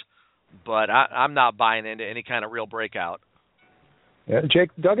leagues, but I'm not buying into any kind of real breakout. Yeah,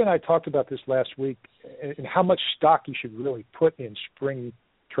 Jake, Doug and I talked about this last week and how much stock you should really put in spring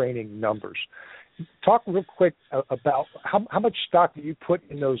training numbers. Talk real quick about how much stock do you put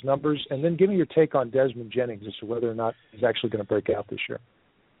in those numbers, and then give me your take on Desmond Jennings as to whether or not he's actually going to break out this year.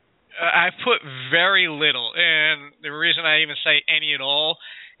 I put very little, and the reason I even say any at all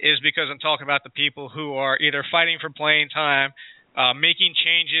is because I'm talking about the people who are either fighting for playing time, making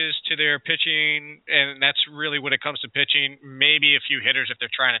changes to their pitching, and that's really when it comes to pitching, maybe a few hitters if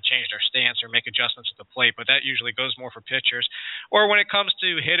they're trying to change their stance or make adjustments at the plate, but that usually goes more for pitchers. Or when it comes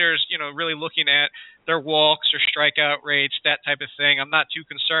to hitters, really looking at their walks or strikeout rates, that type of thing. I'm not too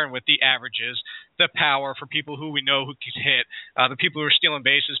concerned with the averages, the power for people who we know who can hit, the people who are stealing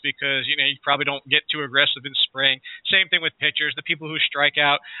bases because, you probably don't get too aggressive in spring. Same thing with pitchers, the people who strike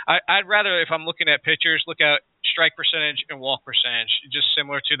out. I'd rather, if I'm looking at pitchers, look at strike percentage and walk percentage, just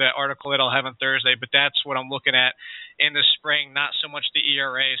similar to that article that I'll have on Thursday. But that's what I'm looking at in the spring, not so much the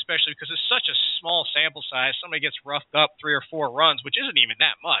ERA, especially because it's such a small sample size. Somebody gets roughed up 3 or 4 runs, which isn't even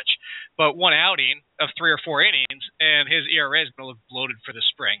that much, but one outing of 3 or 4 innings, and his ERA is going to look bloated for the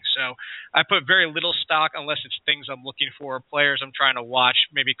spring. So I put very little stock unless it's things I'm looking for, players I'm trying to watch,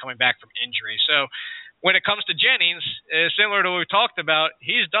 maybe coming back from injury. So when it comes to Jennings, similar to what we talked about,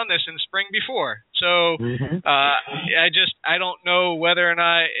 he's done this in spring before. So I don't know whether or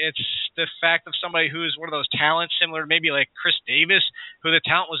not it's the fact of somebody who's one of those talents, similar to maybe like Chris Davis, who the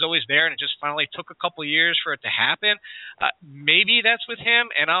talent was always there and it just finally took a couple years for it to happen. Maybe that's with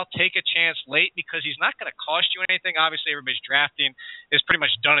him, and I'll take a chance late because he's not going to cost you anything. Obviously, everybody's drafting is pretty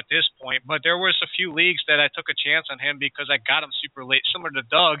much done at this point, but there was a few leagues that I took a chance on him because I got him super late, similar to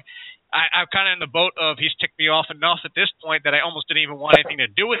Doug. I'm kind of in the boat of he's ticked me off enough at this point that I almost didn't even want anything to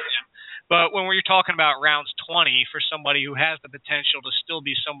do with him. But when we're talking about rounds 20 for somebody who has the potential to still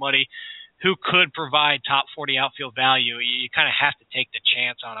be somebody who could provide top 40 outfield value, you kind of have to take the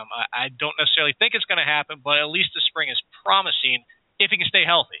chance on him. I don't necessarily think it's going to happen, but at least the spring is promising if he can stay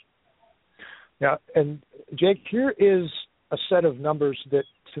healthy. Yeah, and Jake, here is a set of numbers that,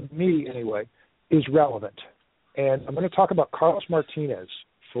 to me anyway, is relevant. And I'm going to talk about Carlos Martinez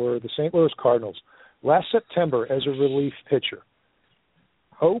for the St. Louis Cardinals. Last September, as a relief pitcher,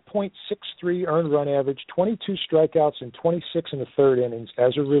 0.63 earned run average, 22 strikeouts, and 26 in the third innings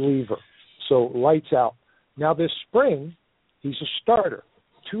as a reliever. So lights out. Now this spring, he's a starter.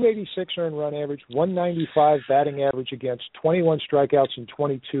 286 earned run average, 195 batting average against, 21 strikeouts, and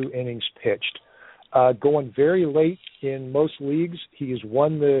 22 innings pitched. Going very late in most leagues, he has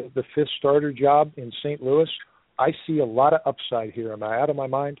won the fifth starter job in St. Louis. I see a lot of upside here. Am I out of my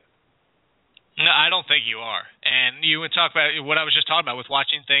mind? No, I don't think you are. And you would talk about what I was just talking about with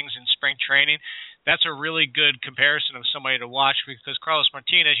watching things in spring training. That's a really good comparison of somebody to watch because Carlos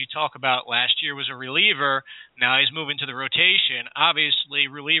Martinez, you talk about last year, was a reliever. Now he's moving to the rotation. Obviously,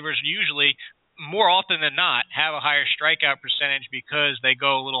 relievers usually, more often than not, have a higher strikeout percentage because they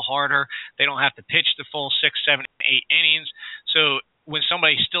go a little harder. They don't have to pitch the full 6, 7, 8 innings. So when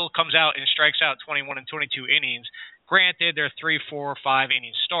somebody still comes out and strikes out 21 and 22 innings, granted they're 3, 4, 5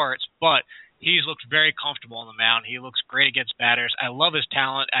 inning starts, but he's looked very comfortable on the mound. He looks great against batters. I love his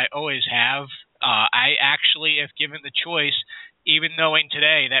talent. I always have. I actually, if given the choice, even knowing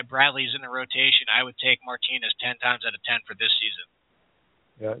today that Bradley's in the rotation, I would take Martinez 10 times out of 10 for this season.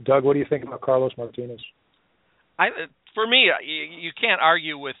 Yeah, Doug, what do you think about Carlos Martinez? For me, you can't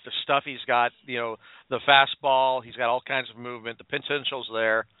argue with the stuff he's got. You know, the fastball. He's got all kinds of movement. The potential's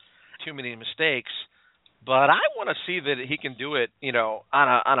there. Too many mistakes. But I want to see that he can do it, you know,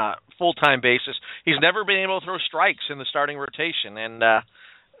 on a full-time basis. He's never been able to throw strikes in the starting rotation, and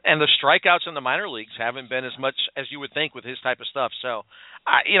the strikeouts in the minor leagues haven't been as much as you would think with his type of stuff. So,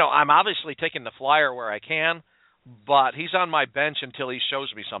 I'm obviously taking the flyer where I can, but he's on my bench until he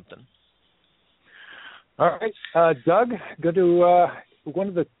shows me something. All right, Doug, go to one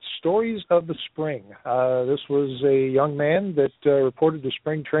of the stories of the spring. This was a young man that reported to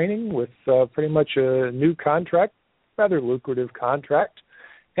spring training with pretty much a new contract, rather lucrative contract,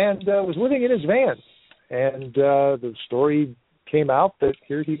 and was living in his van. And the story came out that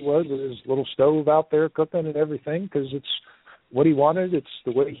here he was with his little stove out there cooking and everything because it's what he wanted. It's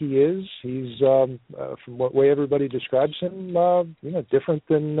the way he is. He's, from what way everybody describes him, different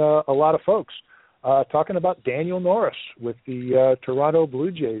than a lot of folks. Talking about Daniel Norris with the Toronto Blue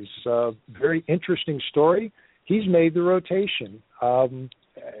Jays. Very interesting story. He's made the rotation. From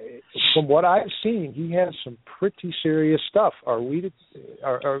what I've seen, he has some pretty serious stuff.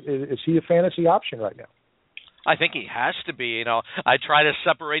 Is he a fantasy option right now? I think he has to be. You know, I try to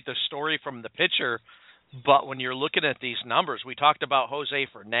separate the story from the pitcher, but when you're looking at these numbers, we talked about Jose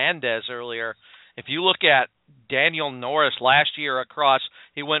Fernandez earlier. If you look at Daniel Norris last year across,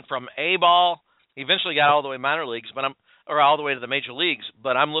 he went from A-ball. He eventually got all the way to minor leagues, all the way to the major leagues.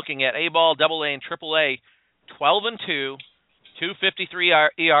 But I'm looking at A-ball, AA, and AAA, 12-2, 2.53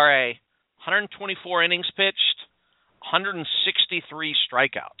 ERA, 124 innings pitched, 163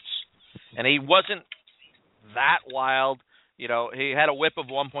 strikeouts, and he wasn't that wild. You know, he had a WHIP of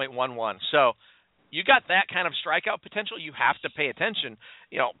 1.11. So you got that kind of strikeout potential. You have to pay attention.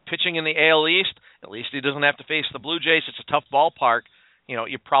 You know, pitching in the AL East, at least he doesn't have to face the Blue Jays. It's a tough ballpark. You know,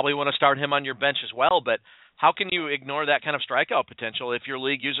 you probably want to start him on your bench as well, but how can you ignore that kind of strikeout potential if your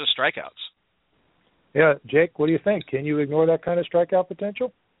league uses strikeouts? Yeah, Jake, what do you think? Can you ignore that kind of strikeout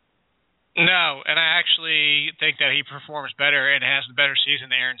potential? No, and I actually think that he performs better and has a better season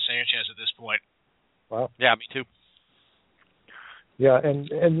than Aaron Sanchez at this point. Wow. Yeah, me too. Yeah, and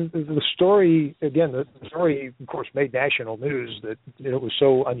the story, again, the story, of course, made national news that it was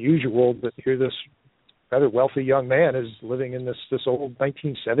so unusual that here this rather wealthy young man is living in this old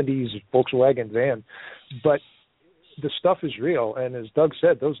 1970s Volkswagen van. But the stuff is real, and as Doug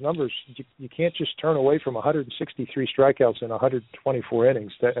said, those numbers, you can't just turn away from 163 strikeouts in 124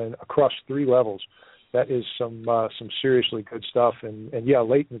 innings and across 3 levels. That is some seriously good stuff. And yeah,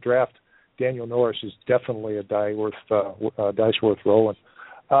 late in the draft, Daniel Norris is definitely a dice worth rolling.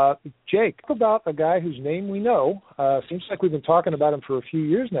 Jake, talk about a guy whose name we know. Seems like we've been talking about him for a few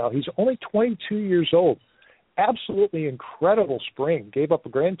years now. He's only 22 years old. Absolutely incredible spring. Gave up a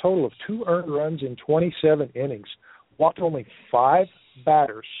grand total of 2 earned runs in 27 innings. Walked only 5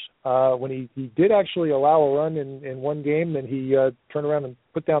 batters. When he did actually allow a run in one game, then he turned around and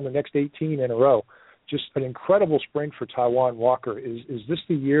put down the next 18 in a row. Just an incredible spring for Taijuan Walker. Is this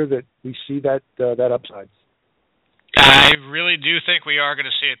the year that we see that upside? I really do think we are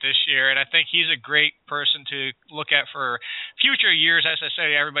going to see it this year, and I think he's a great person to look at for future years. As I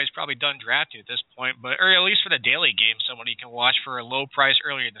say, everybody's probably done drafting at this point, but or at least for the daily game, someone you can watch for a low price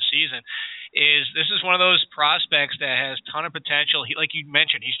earlier in the season. This is one of those prospects that has a ton of potential. Like you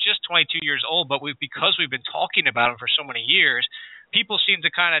mentioned, he's just 22 years old, but because we've been talking about him for so many years, people seem to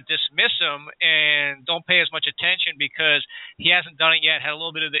kind of dismiss him and don't pay as much attention because he hasn't done it yet, had a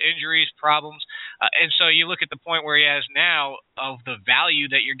little bit of the injuries, problems. And so you look at the point where he has now of the value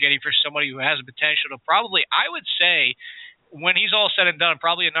that you're getting for somebody who has the potential to probably, I would say, when he's all said and done,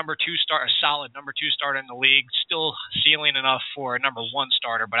 probably a solid number 2 starter in the league, still ceiling enough for a number 1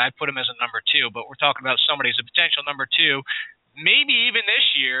 starter, but I'd put him as a number 2. But we're talking about somebody who's a potential number 2, maybe even this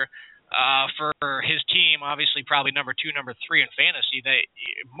year, for his team, obviously probably number 2, number 3 in fantasy.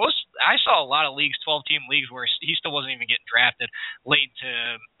 I saw a lot of leagues, 12-team leagues, where he still wasn't even getting drafted late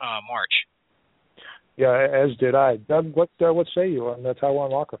to March. Yeah, as did I. Doug, what say you on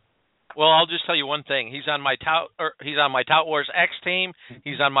Taijuan Walker? Well, I'll just tell you one thing. He's on my Tout Wars X team.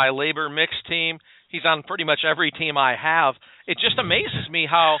 He's on my Labor Mix team. He's on pretty much every team I have. It just amazes me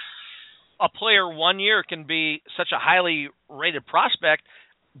how a player 1 year can be such a highly rated prospect,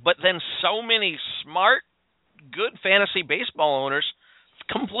 but then so many smart, good fantasy baseball owners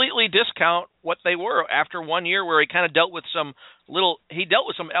completely discount what they were after 1 year, where he kind of dealt with some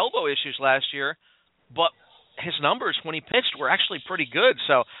elbow issues last year, but his numbers when he pitched were actually pretty good.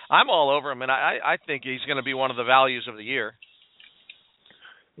 So I'm all over him, and I think he's going to be one of the values of the year.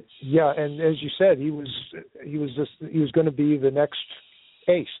 Yeah, and as you said, he was going to be the next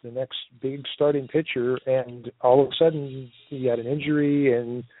ace, the next big starting pitcher, and all of a sudden he had an injury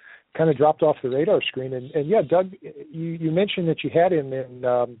and kind of dropped off the radar screen. And yeah, Doug, you mentioned that you had him in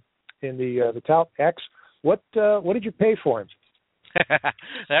the Tout X. What did you pay for him?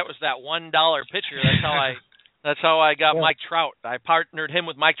 That was that $1 pitcher. That's how I got Mike Trout. I partnered him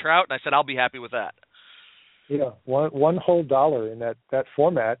with Mike Trout, and I said I'll be happy with that. Yeah, one whole dollar in that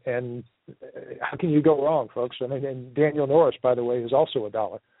format, and how can you go wrong, folks? I mean, and Daniel Norris, by the way, is also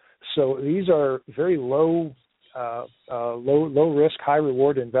 $1. So these are very low risk, high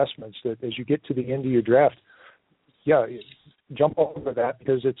reward investments that, as you get to the end of your draft, jump over that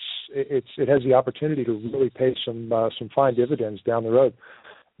because it has the opportunity to really pay some fine dividends down the road.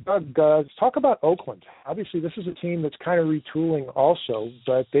 Doug, talk about Oakland. Obviously, this is a team that's kind of retooling also,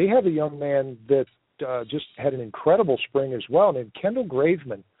 but they have a young man that just had an incredible spring as well, named Kendall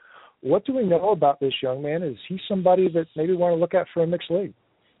Graveman. What do we know about this young man? Is he somebody that maybe we want to look at for a mixed league?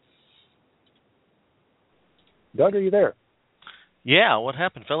 Doug, are you there? Yeah, what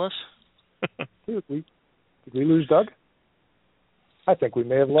happened, Phyllis? Did we lose Doug? I think we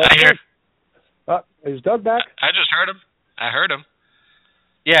may have lost him. Is Doug back? I just heard him. I heard him.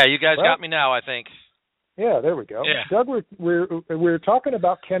 Yeah, you guys got me now, I think. Yeah, there we go. Yeah. Doug, we're talking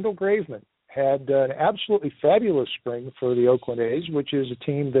about Kendall Graveman. Had an absolutely fabulous spring for the Oakland A's, which is a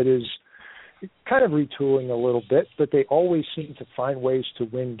team that is kind of retooling a little bit, but they always seem to find ways to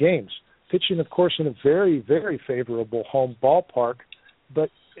win games. Pitching, of course, in a very, very favorable home ballpark, but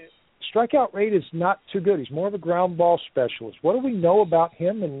strikeout rate is not too good. He's more of a ground ball specialist. What do we know about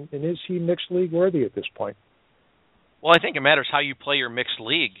him, and is he mixed league worthy at this point? Well, I think it matters how you play your mixed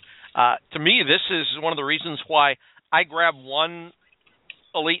league. To me, this is one of the reasons why I grab one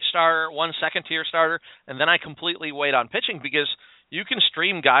elite starter, one second-tier starter, and then I completely wait on pitching, because you can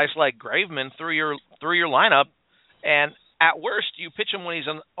stream guys like Graveman through your lineup, and at worst, you pitch him when he's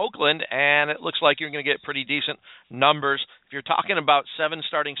in Oakland, and it looks like you're going to get pretty decent numbers. If you're talking about 7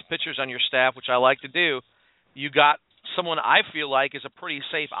 starting pitchers on your staff, which I like to do, you got someone I feel like is a pretty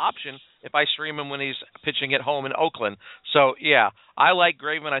safe option if I stream him when he's pitching at home in Oakland. So, yeah, I like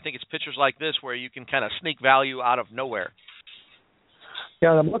Graveman. I think it's pitchers like this where you can kind of sneak value out of nowhere.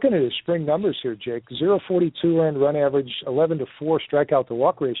 Yeah, I'm looking at his spring numbers here, Jake. 0.42 earned run average, 11-4 strikeout to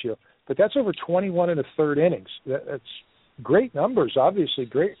walk ratio, but that's over 21 and a third innings. That's great numbers, obviously,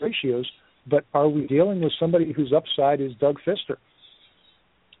 great ratios, but are we dealing with somebody whose upside is Doug Fister?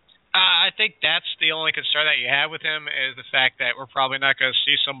 I think that's the only concern that you have with him is the fact that we're probably not going to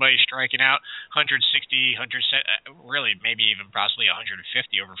see somebody striking out 160, really maybe even possibly 150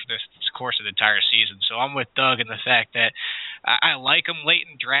 over this course of the entire season. So I'm with Doug in the fact that I like him late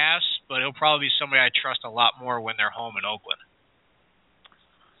in drafts, but he'll probably be somebody I trust a lot more when they're home in Oakland.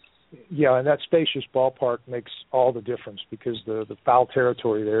 Yeah, and that spacious ballpark makes all the difference because the foul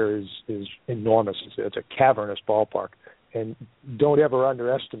territory there is enormous. It's a cavernous ballpark. And don't ever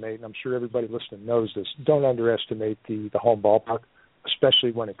underestimate, and I'm sure everybody listening knows this, don't underestimate the home ballpark,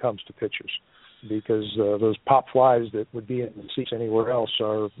 especially when it comes to pitchers, because those pop flies that would be in the seats anywhere else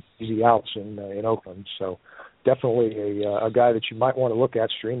are easy outs in Oakland. So definitely a guy that you might want to look at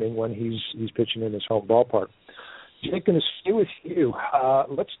streaming when he's pitching in his home ballpark. Jake, going to stay with you.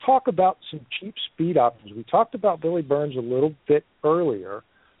 Let's talk about some cheap speed options. We talked about Billy Burns a little bit earlier,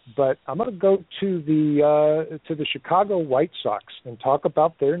 but I'm going to go to the Chicago White Sox and talk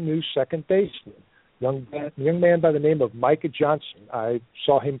about their new second baseman, young man by the name of Micah Johnson. I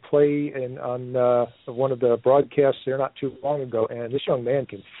saw him play on one of the broadcasts there not too long ago, and this young man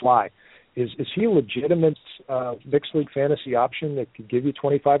can fly. Is he a legitimate mixed league fantasy option that could give you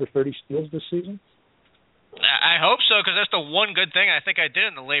 25 or 30 steals this season? I hope so, because that's the one good thing I think I did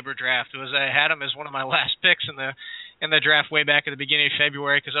in the labor draft was I had him as one of my last picks in the draft way back at the beginning of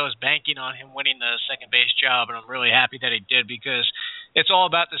February because I was banking on him winning the second base job, and I'm really happy that he did because it's all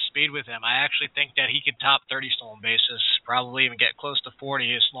about the speed with him. I actually think that he could top 30 stolen bases, probably even get close to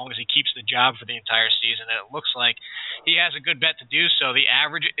 40 as long as he keeps the job for the entire season. And it looks like he has a good bet to do so. The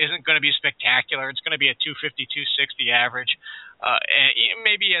average isn't going to be spectacular. It's going to be a 250, 260 average. And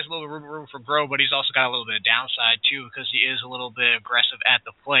maybe he has a little room for growth, but he's also got a little bit of downside, too, because he is a little bit aggressive at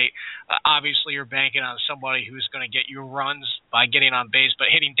the plate. Obviously, you're banking on somebody who's going to get you runs by getting on base, but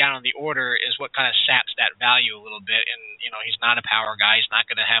hitting down on the order is what kind of saps that value a little bit. And, he's not a power guy. He's not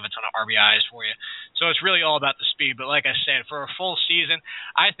going to have a ton of RBIs for you. So it's really all about the speed. But like I said, for a full season,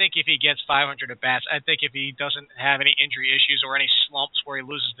 I think if he gets 500 at-bats, I think if he doesn't have any injury issues or any slumps where he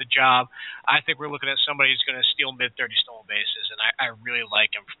loses the job, I think we're looking at somebody who's going to steal mid-30 stolen bases. And I really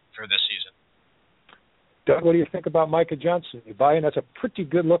like him for this season. Doug, what do you think about Micah Johnson? You buy in? That's a pretty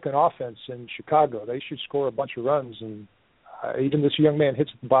good-looking offense in Chicago. They should score a bunch of runs, and even this young man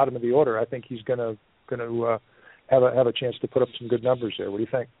hits at the bottom of the order. I think he's going to have a chance to put up some good numbers there. What do you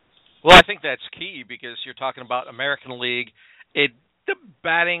think? Well, I think that's key because you're talking about American League. The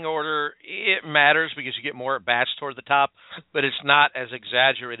batting order, it matters because you get more at bats toward the top, but it's not as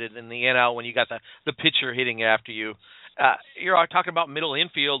exaggerated in the NL when you got the pitcher hitting after you. You're talking about middle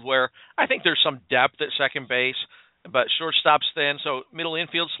infield where I think there's some depth at second base, but shortstop's thin. So middle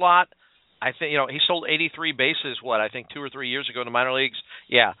infield slot, I think, he sold 83 bases, I think 2 or 3 years ago in the minor leagues.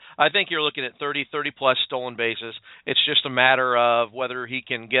 Yeah, I think you're looking at 30-plus stolen bases. It's just a matter of whether he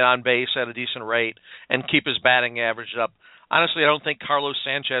can get on base at a decent rate and keep his batting average up. Honestly, I don't think Carlos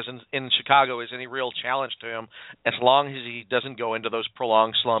Sanchez in Chicago is any real challenge to him as long as he doesn't go into those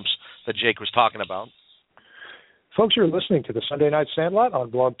prolonged slumps that Jake was talking about. Folks, you're listening to the Sunday Night Sandlot on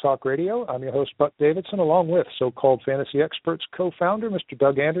Blog Talk Radio. I'm your host, Buck Davidson, along with so-called Fantasy Experts co-founder, Mr.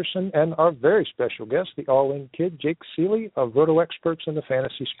 Doug Anderson, and our very special guest, the all-in kid, Jake Ciely of RotoExperts and the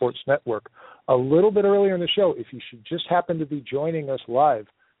Fantasy Sports Network. A little bit earlier in the show, if you should just happen to be joining us live,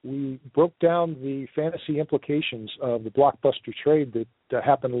 we broke down the fantasy implications of the blockbuster trade that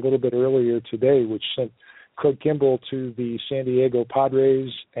happened a little bit earlier today, which sent Craig Kimbrell to the San Diego Padres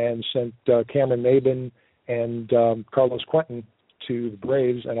and sent Cameron Maben and Carlos Quentin to the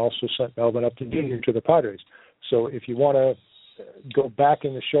Braves, and also sent Melvin Upton Jr. to the Padres. So if you want to go back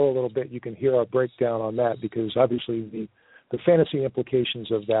in the show a little bit, you can hear our breakdown on that because obviously the fantasy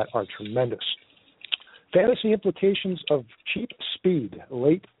implications of that are tremendous. Fantasy implications of cheap speed,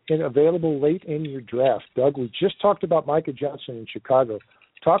 available late in your draft. Doug, we just talked about Micah Johnson in Chicago.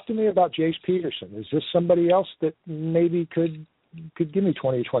 Talk to me about Jace Peterson. Is this somebody else that maybe could give me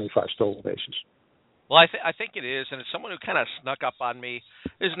 20 or 25 stolen bases? Well, I think it is, and it's someone who kind of snuck up on me.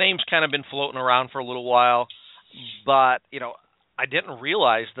 His name's kind of been floating around for a little while, but, I didn't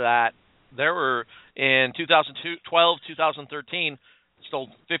realize that there were, in 2012, 2013, stole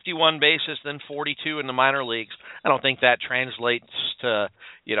 51 bases, then 42 in the minor leagues. I don't think that translates to,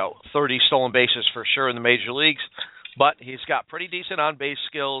 30 stolen bases for sure in the major leagues, but he's got pretty decent on-base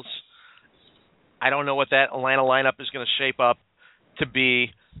skills. I don't know what that Atlanta lineup is going to shape up to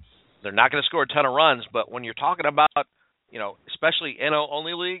be. They're not going to score a ton of runs, but when you're talking about especially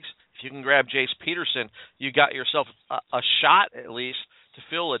NL-only leagues, if you can grab Jace Peterson, you got yourself a shot at least to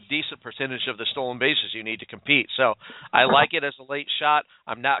fill a decent percentage of the stolen bases you need to compete. So I like it as a late shot.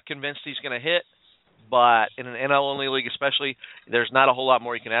 I'm not convinced he's going to hit, but in an NL-only league especially, there's not a whole lot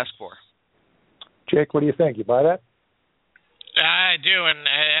more you can ask for. Jake, what do you think? You buy that? I do, and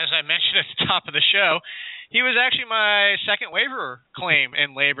as I mentioned at the top of the show, he was actually my second waiver claim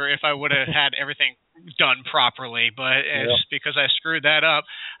in labor if I would have had everything done properly, but it's because I screwed that up.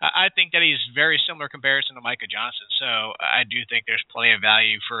 I think that he's very similar comparison to Micah Johnson, so I do think there's plenty of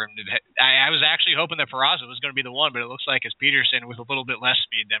value for him. I was actually hoping that Peraza was going to be the one, but it looks like it's Peterson with a little bit less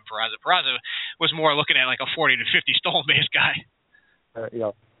speed than Peraza. Peraza was more looking at like a 40 to 50 stolen base guy.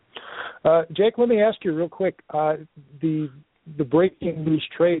 Jake, let me ask you real quick. The breaking news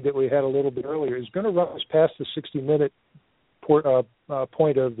trade that we had a little bit earlier is going to run us past the 60-minute point of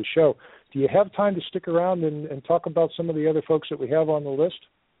the show. Do you have time to stick around and talk about some of the other folks that we have on the list?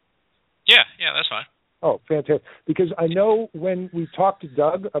 Yeah, that's fine. Oh, fantastic. Because I know when we talked to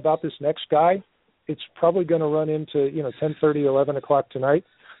Doug about this next guy, it's probably going to run into 10:30, 11 o'clock tonight.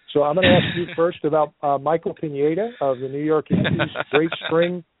 So I'm going to ask you first about Michael Pineda of the New York Yankees. Great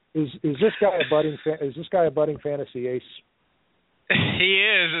spring. Is this guy a budding fantasy ace? He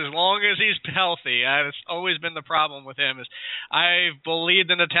is, as long as he's healthy. That's always been the problem with him. Is I've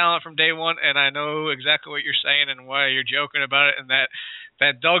believed in the talent from day one, and I know exactly what you're saying and why you're joking about it, and that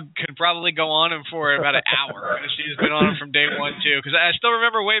Doug could probably go on him for about an hour. He's been on him from day one, too. Because I still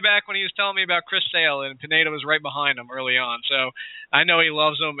remember way back when he was telling me about Chris Sale, and Pineda was right behind him early on. So I know he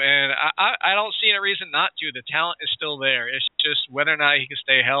loves him, and I don't see any reason not to. The talent is still there. It's just whether or not he can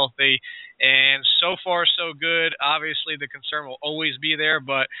stay healthy. And so far, so good. Obviously, the concern will always be there,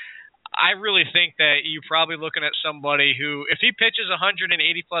 but I really think that you're probably looking at somebody who, if he pitches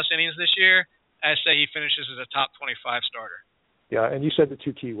 180-plus innings this year, I say he finishes as a top 25 starter. Yeah, and you said the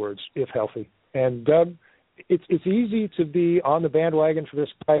two key words, if healthy. And Doug, it's easy to be on the bandwagon for this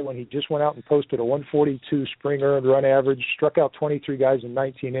guy when he just went out and posted a 142 spring earned run average, struck out 23 guys in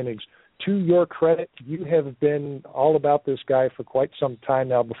 19 innings. To your credit, you have been all about this guy for quite some time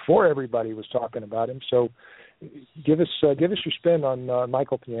now, before everybody was talking about him. So give us your spin on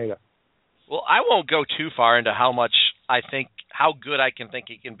Michael Pineda. Well, I won't go too far into how good I can think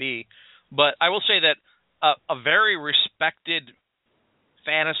he can be, but I will say that a very respected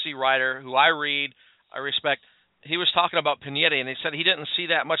fantasy writer who I respect, he was talking about Pineda, and he said he didn't see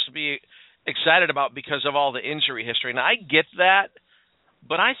that much to be excited about because of all the injury history. And I get that,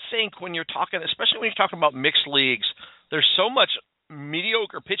 but I think when you're talking, especially when you're talking about mixed leagues, there's so much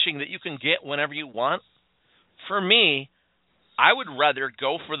mediocre pitching that you can get whenever you want. For me, I would rather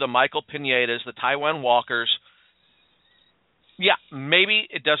go for the Michael Pinedas, the Taijuan Walkers. Yeah, maybe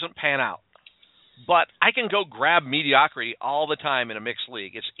it doesn't pan out, but I can go grab mediocrity all the time in a mixed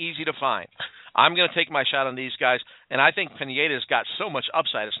league. It's easy to find. I'm going to take my shot on these guys, and I think Pineda's got so much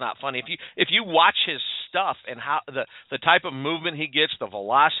upside. It's not funny. If you watch his stuff and how the type of movement he gets, the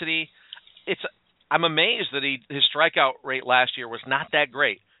velocity, I'm amazed that his strikeout rate last year was not that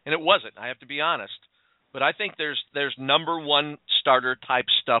great, and it wasn't. I have to be honest. But I think there's number one starter type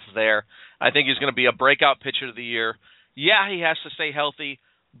stuff there. I think he's going to be a breakout pitcher of the year. Yeah, he has to stay healthy,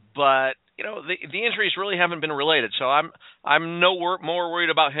 but the injuries really haven't been related. So I'm more worried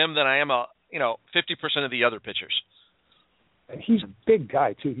about him than I am 50% of the other pitchers. And he's a big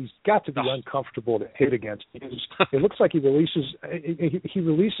guy too. He's got to be uncomfortable to hit against. It looks like he releases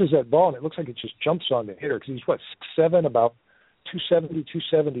that ball, and it looks like it just jumps on the hitter because he's 6'7", about 270,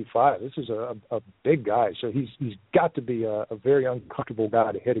 275. This is a big guy, so he's got to be a very uncomfortable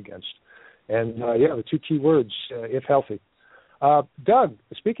guy to hit against. And the two key words, if healthy. Doug,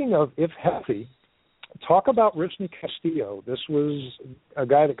 speaking of if healthy, talk about Rusney Castillo. This was a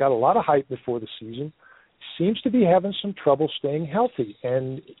guy that got a lot of hype before the season. Seems to be having some trouble staying healthy,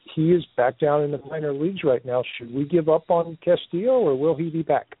 and he is back down in the minor leagues right now. Should we give up on Castillo, or will he be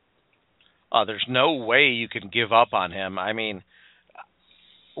back? There's no way you can give up on him. I mean,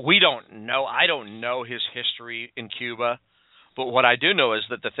 we don't know. I don't know his history in Cuba, but what I do know is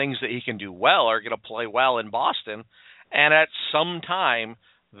that the things that he can do well are going to play well in Boston, and at some time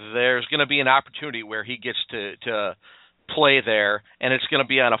there's going to be an opportunity where he gets to play there, and it's going to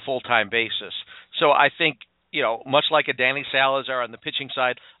be on a full-time basis. So I think, much like a Danny Salazar on the pitching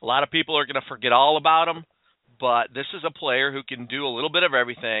side, a lot of people are going to forget all about him, but this is a player who can do a little bit of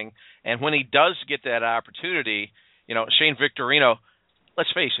everything, and when he does get that opportunity, Shane Victorino,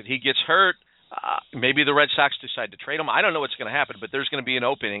 let's face it, he gets hurt, maybe the Red Sox decide to trade him. I don't know what's going to happen, but there's going to be an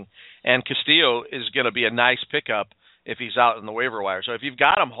opening, and Castillo is going to be a nice pickup if he's out in the waiver wire. So if you've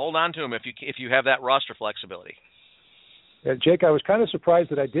got him, hold on to him if you have that roster flexibility. Jake, I was kind of surprised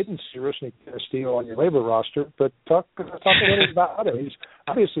that I didn't see Rusney Castillo on your labor roster, but talk a little about him. He's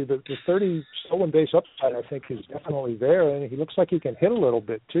obviously the 30 stolen base upside, I think, is definitely there, and he looks like he can hit a little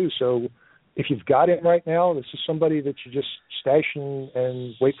bit too. So if you've got him right now, this is somebody that you just stash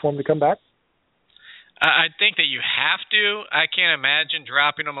and wait for him to come back? I think that you have to. I can't imagine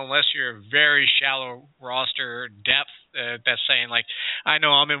dropping him unless you're a very shallow roster depth. That's saying, like, I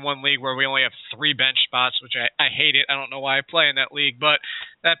know I'm in one league where we only have 3 bench spots, which I hate it. I don't know why I play in that league. But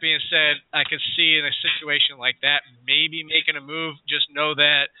that being said, I could see in a situation like that maybe making a move. Just know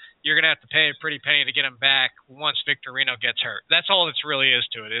that you're going to have to pay a pretty penny to get him back once Victorino gets hurt. That's all it really is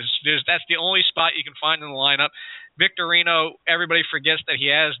to it. That's the only spot you can find in the lineup. Victorino, everybody forgets that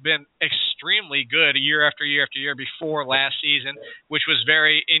he has been extremely good year after year after year before last season, which was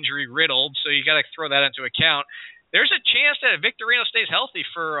very injury-riddled, so you got to throw that into account. There's a chance that if Victorino stays healthy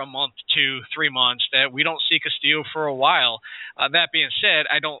for a month, 2, 3 months, that we don't see Castillo for a while. That being said,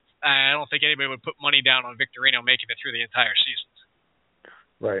 I don't think anybody would put money down on Victorino making it through the entire season.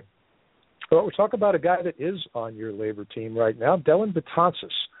 Right. Well, we'll talk about a guy that is on your labor team right now, Dellin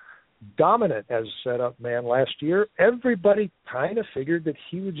Betances. Dominant as setup man last year. Everybody kind of figured that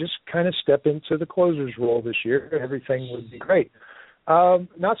he would just kind of step into the closer's role this year. Everything would be great.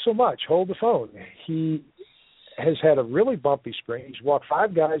 Not so much. Hold the phone. He has had a really bumpy spring. He's walked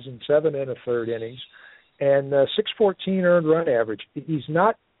 5 guys in 7 1/3 innings and 6.14 earned run average. He's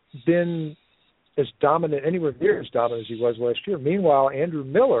not been as dominant, anywhere near as dominant as he was last year. Meanwhile, Andrew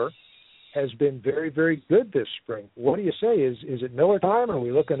Miller has been very, very good this spring. What do you say? Is it Miller time? Are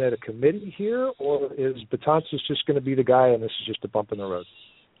we looking at a committee here, or is Betances just going to be the guy and this is just a bump in the road?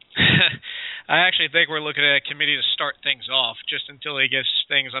 I actually think we're looking at a committee to start things off just until he gets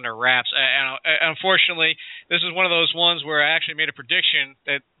things under wraps. And unfortunately, this is one of those ones where I actually made a prediction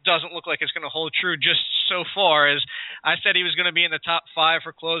that doesn't look like it's going to hold true just so far as I said he was going to be in the top 5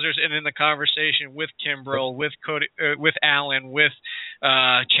 for closers and in the conversation with Kimbrel, with Cody, with Allen, with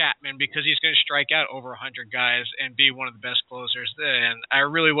Chapman, because he's going to strike out over 100 guys and be one of the best closers. And I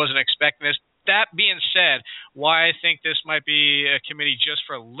really wasn't expecting this. That being said, why I think this might be a committee just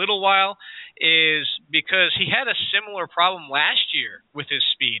for a little while is because he had a similar problem last year with his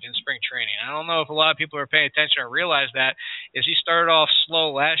speed in spring training. I don't know if a lot of people are paying attention or realize that, is he started off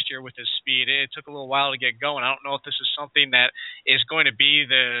slow last year with his speed. It took a little while to get going. I don't know if this is something that is going to be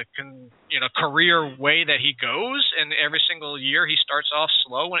the career way that he goes, and every single year he starts off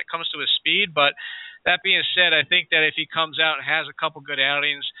slow when it comes to his speed, but that being said, I think that if he comes out and has a couple good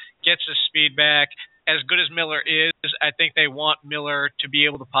outings, gets his speed back, as good as Miller is, I think they want Miller to be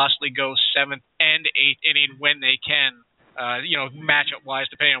able to possibly go 7th and 8th inning when they can,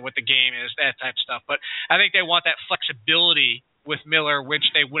 matchup-wise, depending on what the game is, that type of stuff. But I think they want that flexibility with Miller, which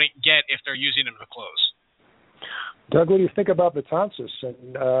they wouldn't get if they're using him to close. Doug, what do you think about Betances?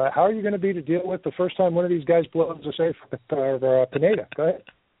 And how are you going to be to deal with the first time one of these guys blows a safe for Pineda? Go ahead.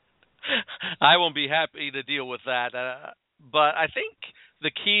 I won't be happy to deal with that. But I think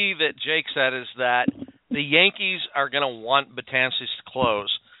the key that Jake said is that the Yankees are going to want Betances to close.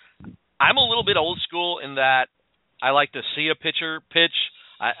 I'm a little bit old school in that I like to see a pitcher pitch.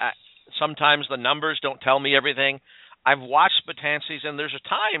 I sometimes the numbers don't tell me everything. I've watched Betances, and there's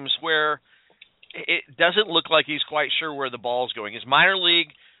times where it doesn't look like he's quite sure where the ball's going. His minor league,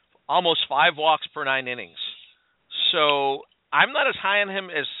 almost 5 walks per 9 innings. So I'm not as high on him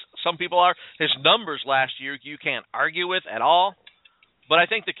as some people are. His numbers last year you can't argue with at all. But I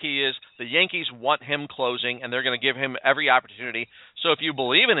think the key is the Yankees want him closing, and they're going to give him every opportunity. So if you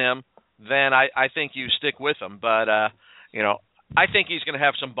believe in him, then I think you stick with him. But, I think he's going to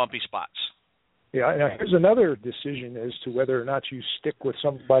have some bumpy spots. Yeah, now here's another decision as to whether or not you stick with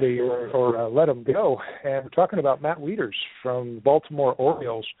somebody or let them go. And we're talking about Matt Wieters from the Baltimore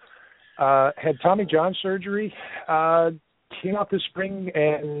Orioles. Had Tommy John surgery, came out this spring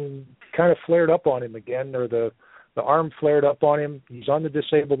and kind of flared up on him again, or the arm flared up on him. He's on the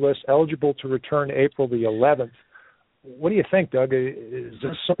disabled list, eligible to return April the 11th. What do you think, Doug? Is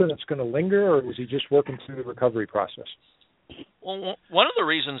this something that's going to linger, or is he just working through the recovery process? Well, one of the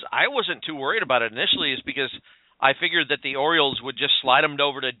reasons I wasn't too worried about it initially is because I figured that the Orioles would just slide him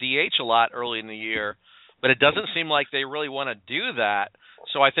over to DH a lot early in the year, but it doesn't seem like they really want to do that.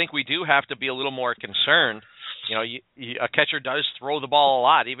 So I think we do have to be a little more concerned. A catcher does throw the ball a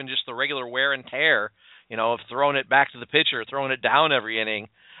lot, even just the regular wear and tear, of throwing it back to the pitcher, throwing it down every inning.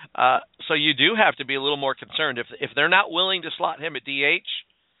 So you do have to be a little more concerned. If they're not willing to slot him at DH,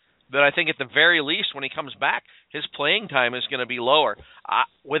 then I think at the very least when he comes back, his playing time is going to be lower.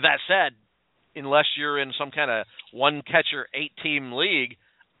 With that said, unless you're in some kind of one-catcher, 8-team league,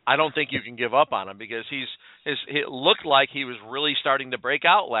 I don't think you can give up on him because he's It looked like he was really starting to break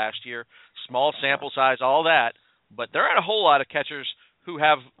out last year. Small sample size, all that. But there aren't a whole lot of catchers who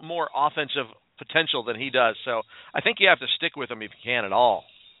have more offensive potential than he does. So I think you have to stick with him if you can at all.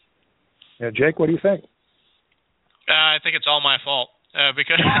 Yeah, Jake, what do you think? I think it's all my fault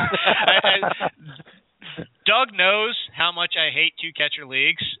because Doug knows how much I hate two-catcher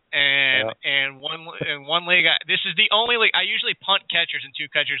leagues, and one league. This is the only league I usually punt catchers in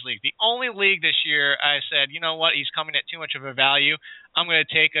two-catchers league. The only league this year I said, you know what, he's coming at too much of a value. I'm going to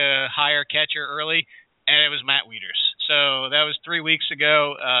take a higher catcher early, and it was Matt Wieters. So that was 3 weeks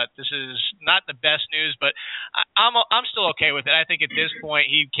ago. This is not the best news, but I'm still okay with it. I think at this point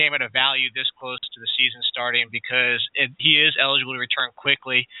he came at a value this close to the season starting because he is eligible to return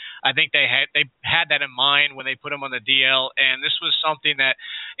quickly. I think they had that in mind when they put him on the DL, and this was something that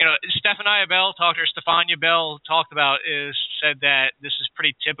Stefania Bell talked about said that this is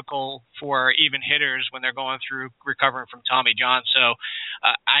pretty typical for even hitters when they're going through recovering from Tommy John. So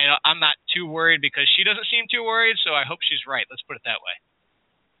I'm not too worried because she doesn't seem too worried. So I hope she's right. Let's put it that way.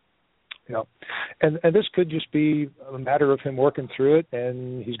 Yeah, and this could just be a matter of him working through it,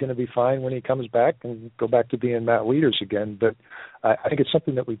 and he's going to be fine when he comes back and go back to being Matt Wieters again. But I think it's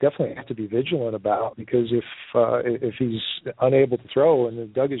something that we definitely have to be vigilant about because if he's unable to throw,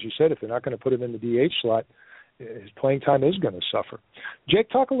 and Doug, as you said, if they're not going to put him in the DH slot, his playing time is going to suffer. Jake,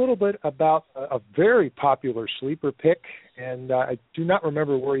 talk a little bit about a very popular sleeper pick, and I do not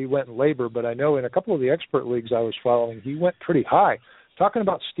remember where he went in labor, but I know in a couple of the expert leagues I was following, he went pretty high. Talking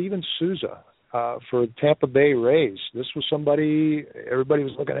about Steven Souza for Tampa Bay Rays. This was somebody everybody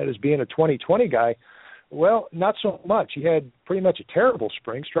was looking at as being a 2020 guy. Well, not so much. He had pretty much a terrible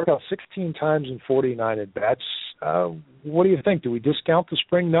spring, struck out 16 times in 49 at-bats. What do you think? Do we discount the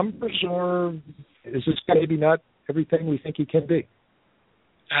spring numbers, or is this guy maybe not everything we think he can be?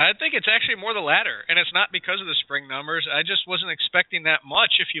 I think it's actually more the latter, and it's not because of the spring numbers. I just wasn't expecting that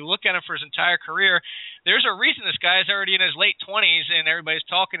much. If you look at him for his entire career, there's a reason this guy's already in his late 20s, and everybody's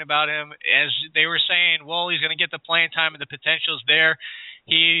talking about him as they were saying, well, he's going to get the playing time and the potential's there.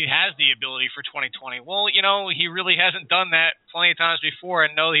 He has the ability for 2020. Well, he really hasn't done that plenty of times before,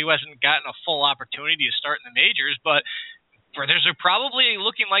 and no, he hasn't gotten a full opportunity to start in the majors, but there's probably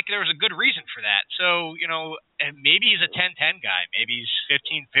looking like there was a good reason for that. So, and maybe he's a 10-10 guy. Maybe he's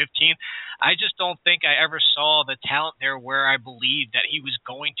 15-15. I just don't think I ever saw the talent there where I believed that he was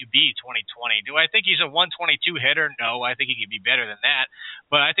going to be 2020. Do I think he's a 122 hitter? No, I think he could be better than that.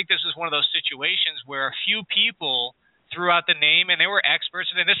 But I think this is one of those situations where a few people threw out the name, and they were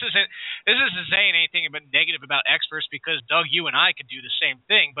experts. And this isn't saying anything about negative about experts because Doug, you and I could do the same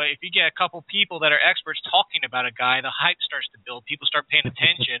thing. But if you get a couple people that are experts talking about a guy, the hype starts to build. People start paying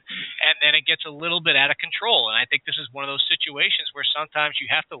attention, and then it gets a little bit out of control. And I think this is one of those situations where sometimes you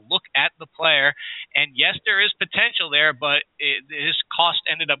have to look at the player, and yes, there is potential there, but his cost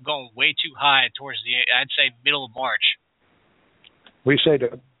ended up going way too high towards I'd say, middle of March. What do you say,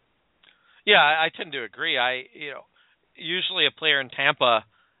 Doug? Yeah, I tend to agree. Usually a player in Tampa,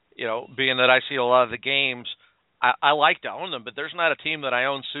 being that I see a lot of the games, I like to own them, but there's not a team that I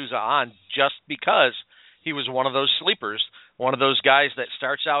own Souza on just because he was one of those sleepers, one of those guys that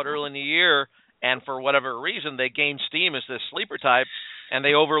starts out early in the year, and for whatever reason, they gain steam as this sleeper type, and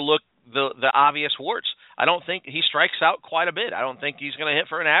they overlook the obvious warts. I don't think he strikes out quite a bit. I don't think he's going to hit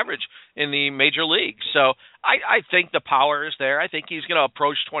for an average in the major leagues. So I think the power is there. I think he's going to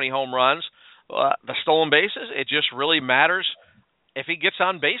approach 20 home runs. The stolen bases, it just really matters if he gets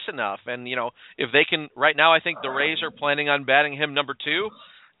on base enough. And, if they can, right now I think the Rays are planning on batting him number 2.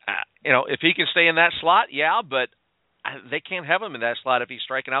 If he can stay in that slot, yeah, but they can't have him in that slot if he's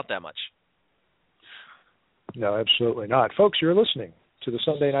striking out that much. No, absolutely not. Folks, you're listening to the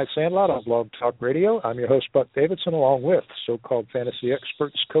Sunday Night Sandlot on Blog Talk Radio. I'm your host, Buck Davidson, along with so-called Fantasy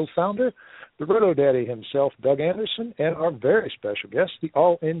Experts co-founder, the Roto Daddy himself, Doug Anderson, and our very special guest, the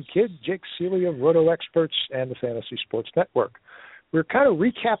all-in kid, Jake Ciely of RotoExperts and the Fantasy Sports Network. We're kind of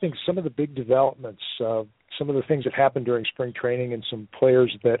recapping some of the big developments, some of the things that happened during spring training, and some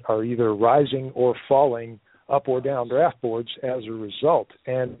players that are either rising or falling up or down draft boards as a result.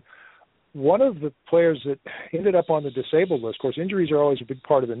 And one of the players that ended up on the disabled list, of course, injuries are always a big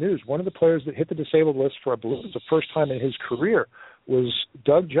part of the news. One of the players that hit the disabled list for, I believe, the first time in his career was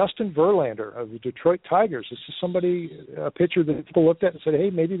Justin Verlander of the Detroit Tigers. This is a pitcher that people looked at and said, hey,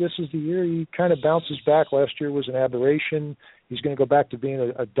 maybe this is the year he kind of bounces back. Last year was an aberration. He's going to go back to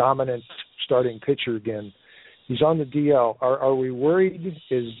being a dominant starting pitcher again. He's on the DL. Are we worried?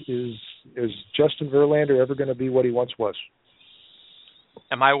 Is Justin Verlander ever going to be what he once was?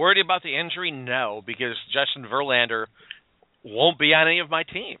 Am I worried about the injury? No, because Justin Verlander won't be on any of my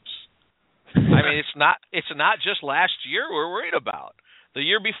teams. I mean, it's not just last year we're worried about. The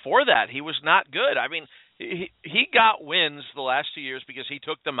year before that, he was not good. I mean, he got wins the last 2 years because he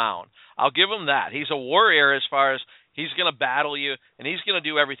took them out. I'll give him that. He's a warrior as far as he's going to battle you, and he's going to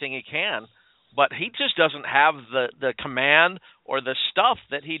do everything he can. But he just doesn't have the command or the stuff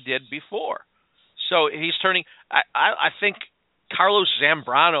that he did before. So he's turning. I think Carlos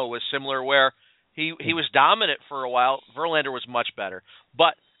Zambrano was similar, where he was dominant for a while. Verlander was much better,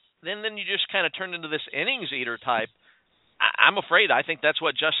 but then you just kind of turned into this innings eater type. I'm afraid I think that's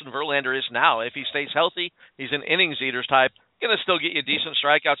what Justin Verlander is now. If he stays healthy, he's an innings eater type. Going to still get you decent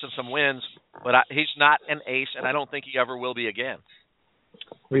strikeouts and some wins, but he's not an ace, and I don't think he ever will be again.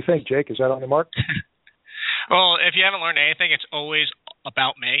 What do you think, Jake? Is that on the mark? Well, if you haven't learned anything, it's always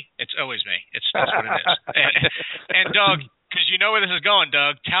about me. It's always me. That's what it is. And Doug, because you know where this is going,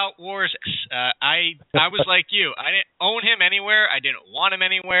 Doug. Tout Wars. I was like you. I didn't own him anywhere. I didn't want him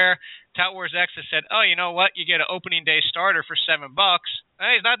anywhere. Tout Wars X has said, "Oh, you know what? You get an opening day starter for $7."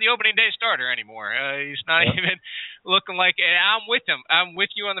 He's not the opening day starter anymore. He's not even looking like. I'm with him. I'm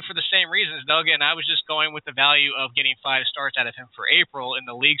with you for the same reasons, Doug. And I was just going with the value of getting 5 starts out of him for April in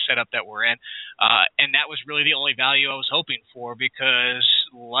the league setup that we're in, and that was really the only value I was hoping for, because,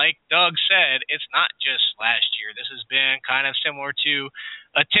 like Doug said, it's not just last year. This has been kind of similar to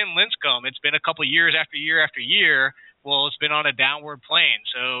a Tim Lincecum. It's been a couple years after year after year. Well, it's been on a downward plane.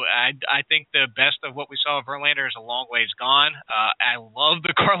 So I think the best of what we saw of Verlander is a long ways gone. I love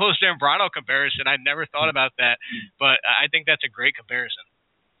the Carlos Zambrano comparison. I never thought about that, but I think that's a great comparison.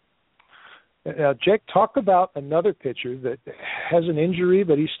 Jake, talk about another pitcher that has an injury,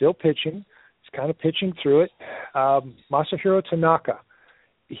 but he's still pitching. He's kind of pitching through it. Masahiro Tanaka.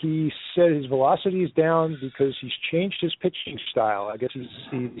 He said his velocity is down because he's changed his pitching style. I guess he's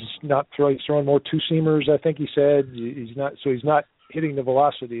not throwing. He's throwing more two-seamers, I think he said. He's not hitting the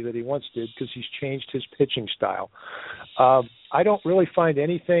velocity that he once did because he's changed his pitching style. I don't really find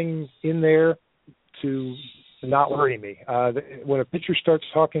anything in there to not worry me. When a pitcher starts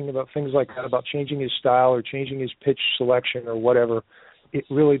talking about things like that, about changing his style or changing his pitch selection or whatever, it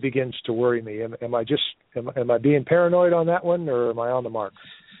really begins to worry me. Am I being paranoid on that one, or am I on the mark?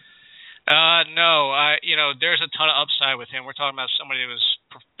 No. There's a ton of upside with him. We're talking about somebody that was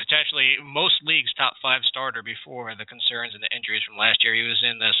potentially most leagues' top 5 starter before the concerns and the injuries from last year. He was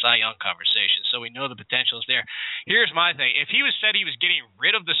in the Cy Young conversation, so we know the potential is there. Here's my thing. If he said he was getting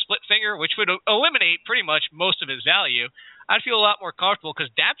rid of the split finger, which would eliminate pretty much most of his value, I'd feel a lot more comfortable,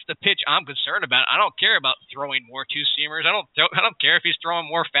 because that's the pitch I'm concerned about. I don't care about throwing more two-seamers. I don't care if he's throwing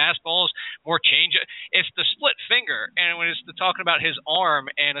more fastballs, more change. It's the split finger, and when it's talking about his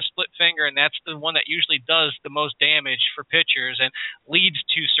arm and a split finger, and that's the one that usually does the most damage for pitchers and leads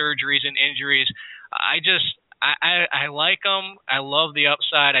to surgeries and injuries. I like him. I love the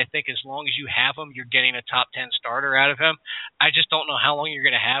upside. I think as long as you have him, you're getting a top 10 starter out of him. I just don't know how long you're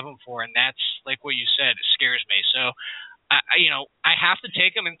going to have him for, and that's, like what you said, it scares me. So, I have to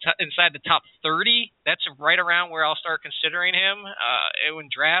take him inside the top 30. That's right around where I'll start considering him in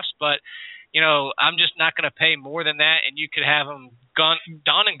drafts. But, I'm just not going to pay more than that, and you could have him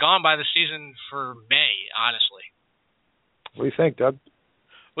done and gone by the season for May, honestly. What do you think, Doug?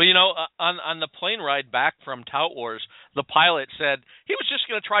 Well, on the plane ride back from Tout Wars, the pilot said he was just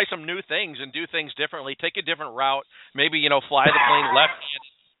going to try some new things and do things differently, take a different route, maybe, fly the plane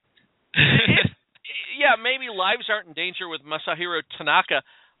left-handed. Yeah, maybe lives aren't in danger with Masahiro Tanaka,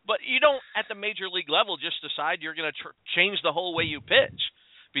 but you don't, at the major league level, just decide you're going to change the whole way you pitch.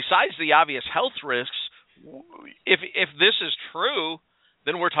 Besides the obvious health risks, if this is true,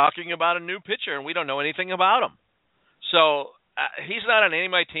 then we're talking about a new pitcher, and we don't know anything about him. So he's not on any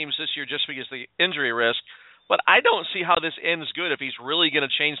of my teams this year just because of the injury risk, but I don't see how this ends good if he's really going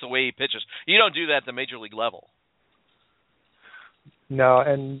to change the way he pitches. You don't do that at the major league level. No,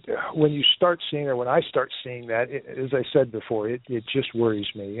 and when I start seeing that, as I said before, it just worries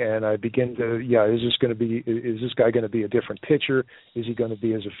me, and I begin to, is this guy going to be a different pitcher? Is he going to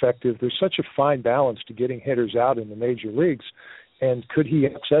be as effective? There's such a fine balance to getting hitters out in the major leagues, and could he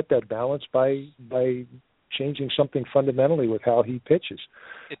upset that balance by changing something fundamentally with how he pitches?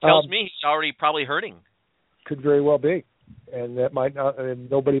 It tells me he's already probably hurting. Could very well be. And that might not, and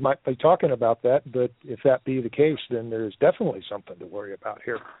nobody might be talking about that, but if that be the case, then there's definitely something to worry about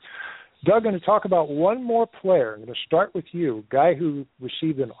here. Doug, I'm going to talk about one more player. I'm going to start with you, a guy who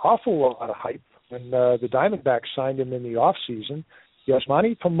received an awful lot of hype when the Diamondbacks signed him in the offseason.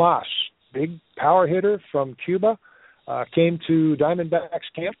 Yasmani Tomas, big power hitter from Cuba, came to Diamondbacks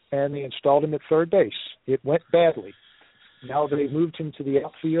camp, and they installed him at third base. It went badly. Now they've moved him to the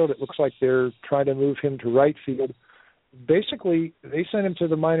outfield. It looks like they're trying to move him to right field. basically they sent him to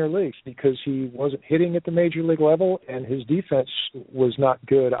the minor leagues because he wasn't hitting at the major league level, and his defense was not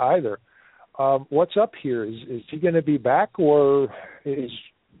good either. What's up here? Is he going to be back, or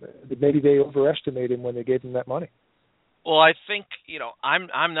maybe they overestimated him when they gave him that money? Well, I think,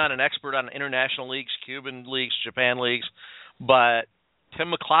 I'm not an expert on international leagues, Cuban leagues, Japan leagues, but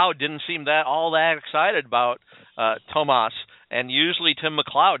Tim McLeod didn't seem all that excited about Tomas, and usually Tim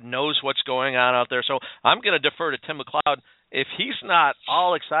McLeod knows what's going on out there. So I'm going to defer to Tim McLeod. If he's not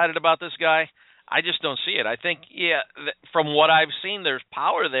all excited about this guy, I just don't see it. I think, from what I've seen, there's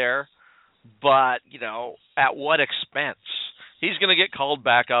power there, but, at what expense? He's going to get called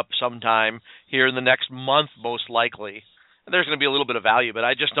back up sometime here in the next month, most likely. There's going to be a little bit of value, but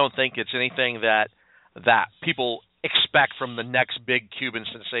I just don't think it's anything that people expect from the next big Cuban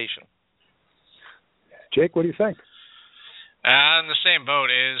sensation. Jake, what do you think? In the same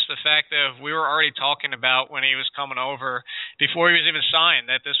boat is the fact that we were already talking about when he was coming over, before he was even signed,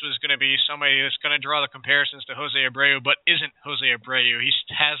 that this was going to be somebody that's going to draw the comparisons to Jose Abreu, but isn't Jose Abreu. He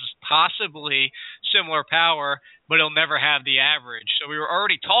has possibly similar power, but he'll never have the average. So we were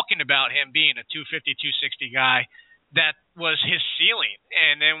already talking about him being a 250, 260 guy. That was his ceiling.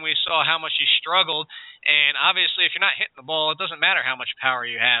 And then we saw how much he struggled. And obviously, if you're not hitting the ball, it doesn't matter how much power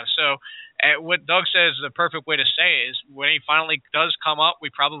you have. So what Doug says the perfect way to say is when he finally does come up,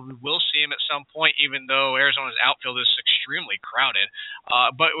 we probably will see him at some point, even though Arizona's outfield is extremely crowded.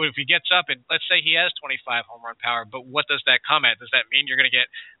 But if he gets up, and let's say he has 25 home run power, but what does that come at? Does that mean you're going to get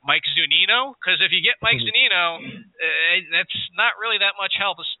Mike Zunino? Because if you get Mike Zunino, that's not really that much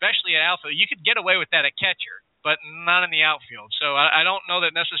help, especially at outfield. You could get away with that at catcher, but not in the outfield. So I don't know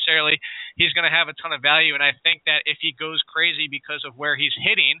that necessarily he's going to have a ton of value, and I think that if he goes crazy because of where he's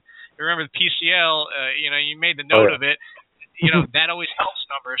hitting, remember the PCL, you made the note of it, that always helps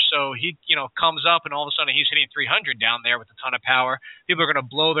numbers. So he, comes up and all of a sudden he's hitting 300 down there with a ton of power. People are going to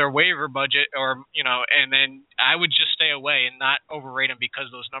blow their waiver budget and then I would just stay away and not overrate him because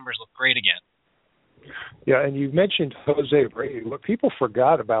those numbers look great again. Yeah, and you mentioned Jose Abreu. What people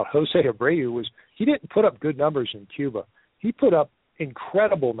forgot about Jose Abreu was he didn't put up good numbers in Cuba. He put up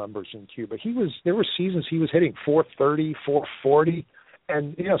incredible numbers in Cuba. There were seasons he was hitting 430, 440,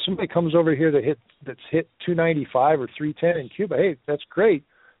 and somebody comes over here that's hit 295 or 310 in Cuba. Hey, that's great,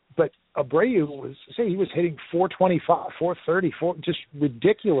 but Abreu was hitting 425, 430, just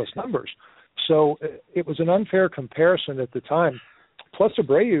ridiculous numbers. So it was an unfair comparison at the time. Plus,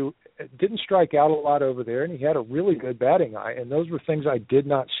 Abreu didn't strike out a lot over there, and he had a really good batting eye, and those were things I did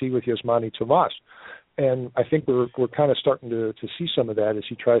not see with Yasmani Tomas. And I think we're kind of starting to see some of that as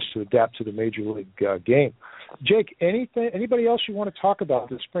he tries to adapt to the major league game. Jake, anybody else you want to talk about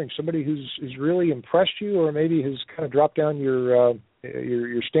this spring? Somebody who's really impressed you, or maybe has kind of dropped down your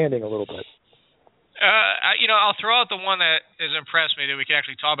standing a little bit? I'll throw out the one that has impressed me that we can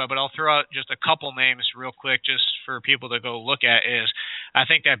actually talk about, but I'll throw out just a couple names real quick just for people to go look at. I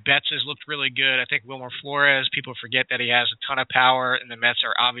think that Betts has looked really good. I think Wilmer Flores, people forget that he has a ton of power, and the Mets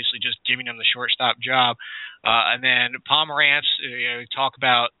are obviously just giving him the shortstop job. And then Pomerantz, talk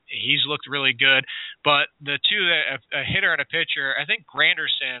about he's looked really good. But the two, a hitter and a pitcher, I think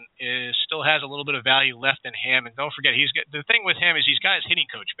Granderson still has a little bit of value left in him. And don't forget, the thing with him is he's got his hitting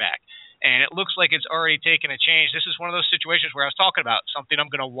coach back. And it looks like it's already taken a change. This is one of those situations where I was talking about something I'm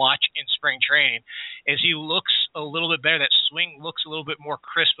going to watch in spring training is he looks a little bit better. That swing looks a little bit more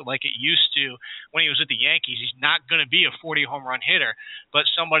crisp like it used to when he was at the Yankees. He's not going to be a 40 home run hitter, but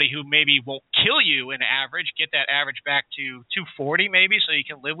somebody who maybe won't kill you in average, get that average back to 240 maybe so you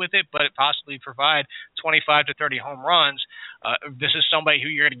can live with it, but possibly provide 25 to 30 home runs. This is somebody who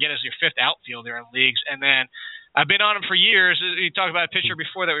you're going to get as your fifth outfielder in leagues. And then I've been on him for years. You talked about a pitcher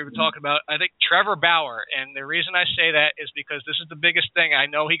before that we were talking about. I think Trevor Bauer, and the reason I say that is because this is the biggest thing.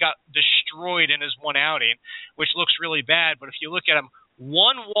 I know he got destroyed in his one outing, which looks really bad, but if you look at him,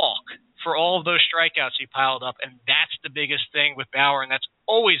 one walk for all of those strikeouts he piled up, and that's the biggest thing with Bauer, and that's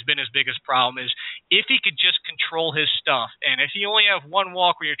always been his biggest problem is if he could just control his stuff. And if you only have one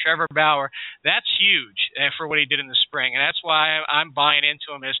walk where you're Trevor Bauer, that's huge for what he did in the spring. And that's why I'm buying into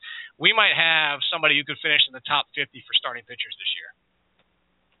him is we might have somebody who could finish in the top 50 for starting pitchers this year.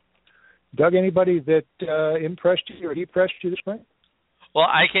 Doug, anybody that impressed you or depressed you this spring? Well,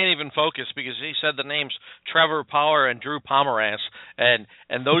 I can't even focus because he said the names Trevor Bauer and Drew Pomerantz, and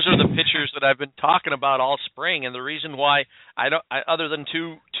those are the pitchers that I've been talking about all spring. And the reason why other than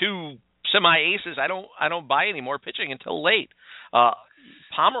two semi-aces, I don't buy any more pitching until late.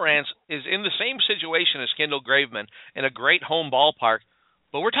 Pomerantz is in the same situation as Kendall Graveman in a great home ballpark,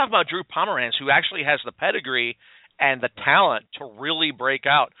 but we're talking about Drew Pomerantz, who actually has the pedigree and the talent to really break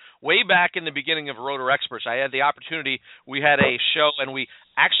out. Way back in the beginning of RotoExperts, I had the opportunity. We had a show, and we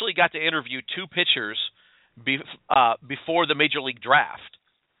actually got to interview two pitchers before the Major League Draft.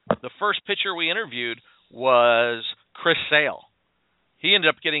 The first pitcher we interviewed was Chris Sale. He ended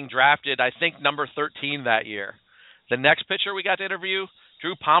up getting drafted, I think, number 13 that year. The next pitcher we got to interview,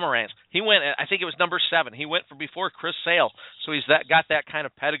 Drew Pomeranz. He went, I think it was number 7. He went before Chris Sale, so he's got that kind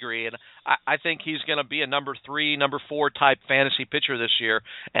of pedigree, and I think he's going to be a number 3, number 4 type fantasy pitcher this year.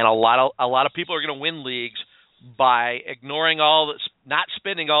 And a lot of people are going to win leagues by ignoring not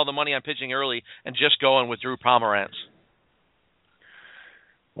spending all the money on pitching early and just going with Drew Pomeranz.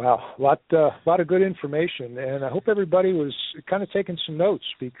 Wow, a lot of good information, and I hope everybody was kind of taking some notes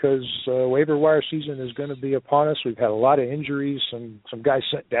because waiver wire season is going to be upon us. We've had a lot of injuries, some guys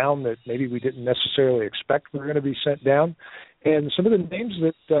sent down that maybe we didn't necessarily expect were going to be sent down, and some of the names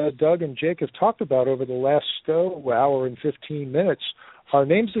that Doug and Jake have talked about over the last hour and 15 minutes are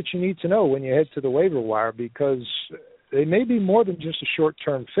names that you need to know when you head to the waiver wire because they may be more than just a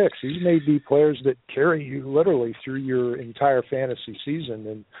short-term fix. These may be players that carry you literally through your entire fantasy season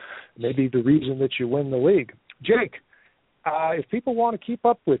and maybe the reason that you win the league. Jake, if people want to keep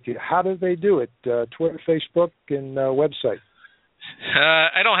up with you, how do they do it? Twitter, Facebook, and website?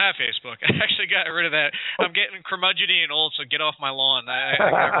 I don't have Facebook. I actually got rid of that. I'm getting curmudgeony and old, so get off my lawn. I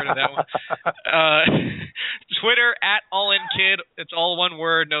got rid of that one. Twitter, @AllInKid. It's all one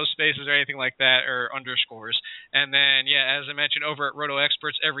word, no spaces or anything like that, or underscores. And then, as I mentioned, over at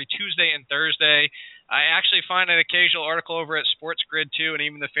RotoExperts every Tuesday and Thursday. I actually find an occasional article over at Sports Grid, too, and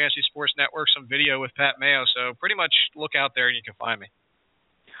even the Fantasy Sports Network, some video with Pat Mayo. So pretty much look out there and you can find me.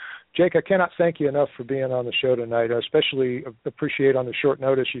 Jake, I cannot thank you enough for being on the show tonight. I especially appreciate on the short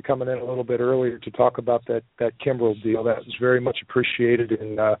notice you coming in a little bit earlier to talk about that Kimbrel deal. That was very much appreciated,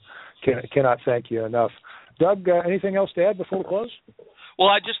 and cannot thank you enough. Doug, anything else to add before we close? Well,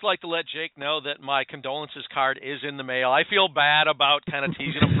 I'd just like to let Jake know that my condolences card is in the mail. I feel bad about kind of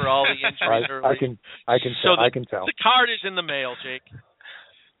teasing him for all the injuries early. I can tell. The card is in the mail, Jake.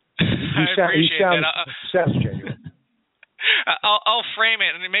 I appreciate that. Sounds genuine. I'll frame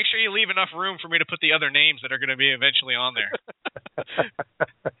it and make sure you leave enough room for me to put the other names that are going to be eventually on there.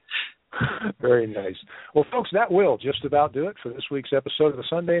 Very nice. Well, folks, that will just about do it for this week's episode of the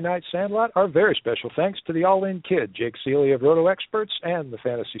Sunday Night Sandlot. Our very special thanks to the All-In Kid, Jake Ciely of RotoExperts, and the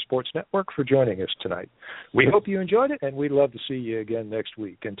Fantasy Sports Network for joining us tonight. We hope you enjoyed it, and we'd love to see you again next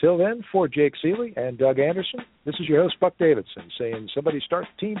week. Until then, for Jake Ciely and Doug Anderson, this is your host, Buck Davidson, saying somebody start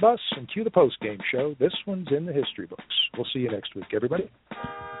the team bus and cue the post-game show. This one's in the history books. We'll see you next week, everybody.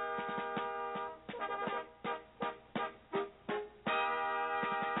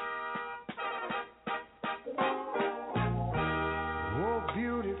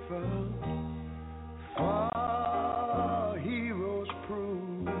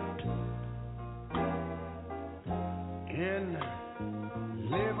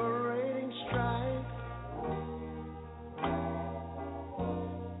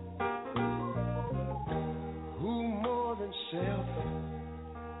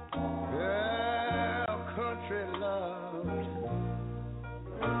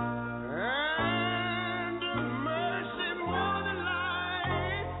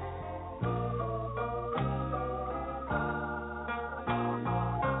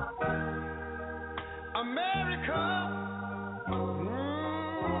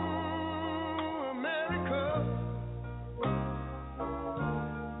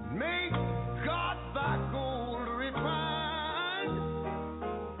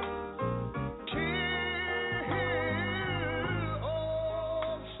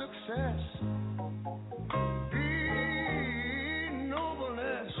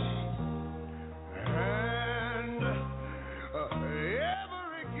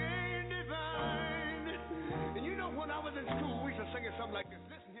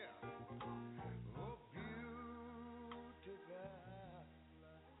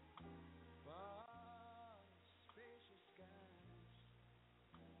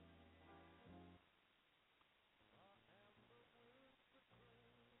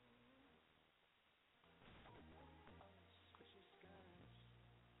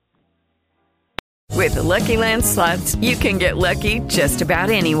 With the Lucky Land Slots, you can get lucky just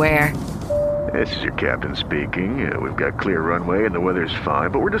about anywhere. This is your captain speaking. We've got clear runway and the weather's fine,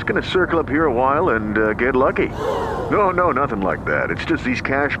 but we're just going to circle up here a while and get lucky. No, nothing like that. It's just these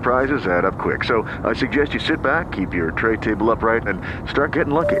cash prizes add up quick. So I suggest you sit back, keep your tray table upright, and start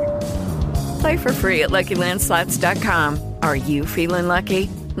getting lucky. Play for free at LuckyLandSlots.com. Are you feeling lucky?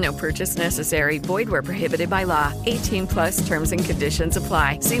 No purchase necessary. Void where prohibited by law. 18+ terms and conditions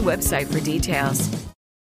apply. See website for details.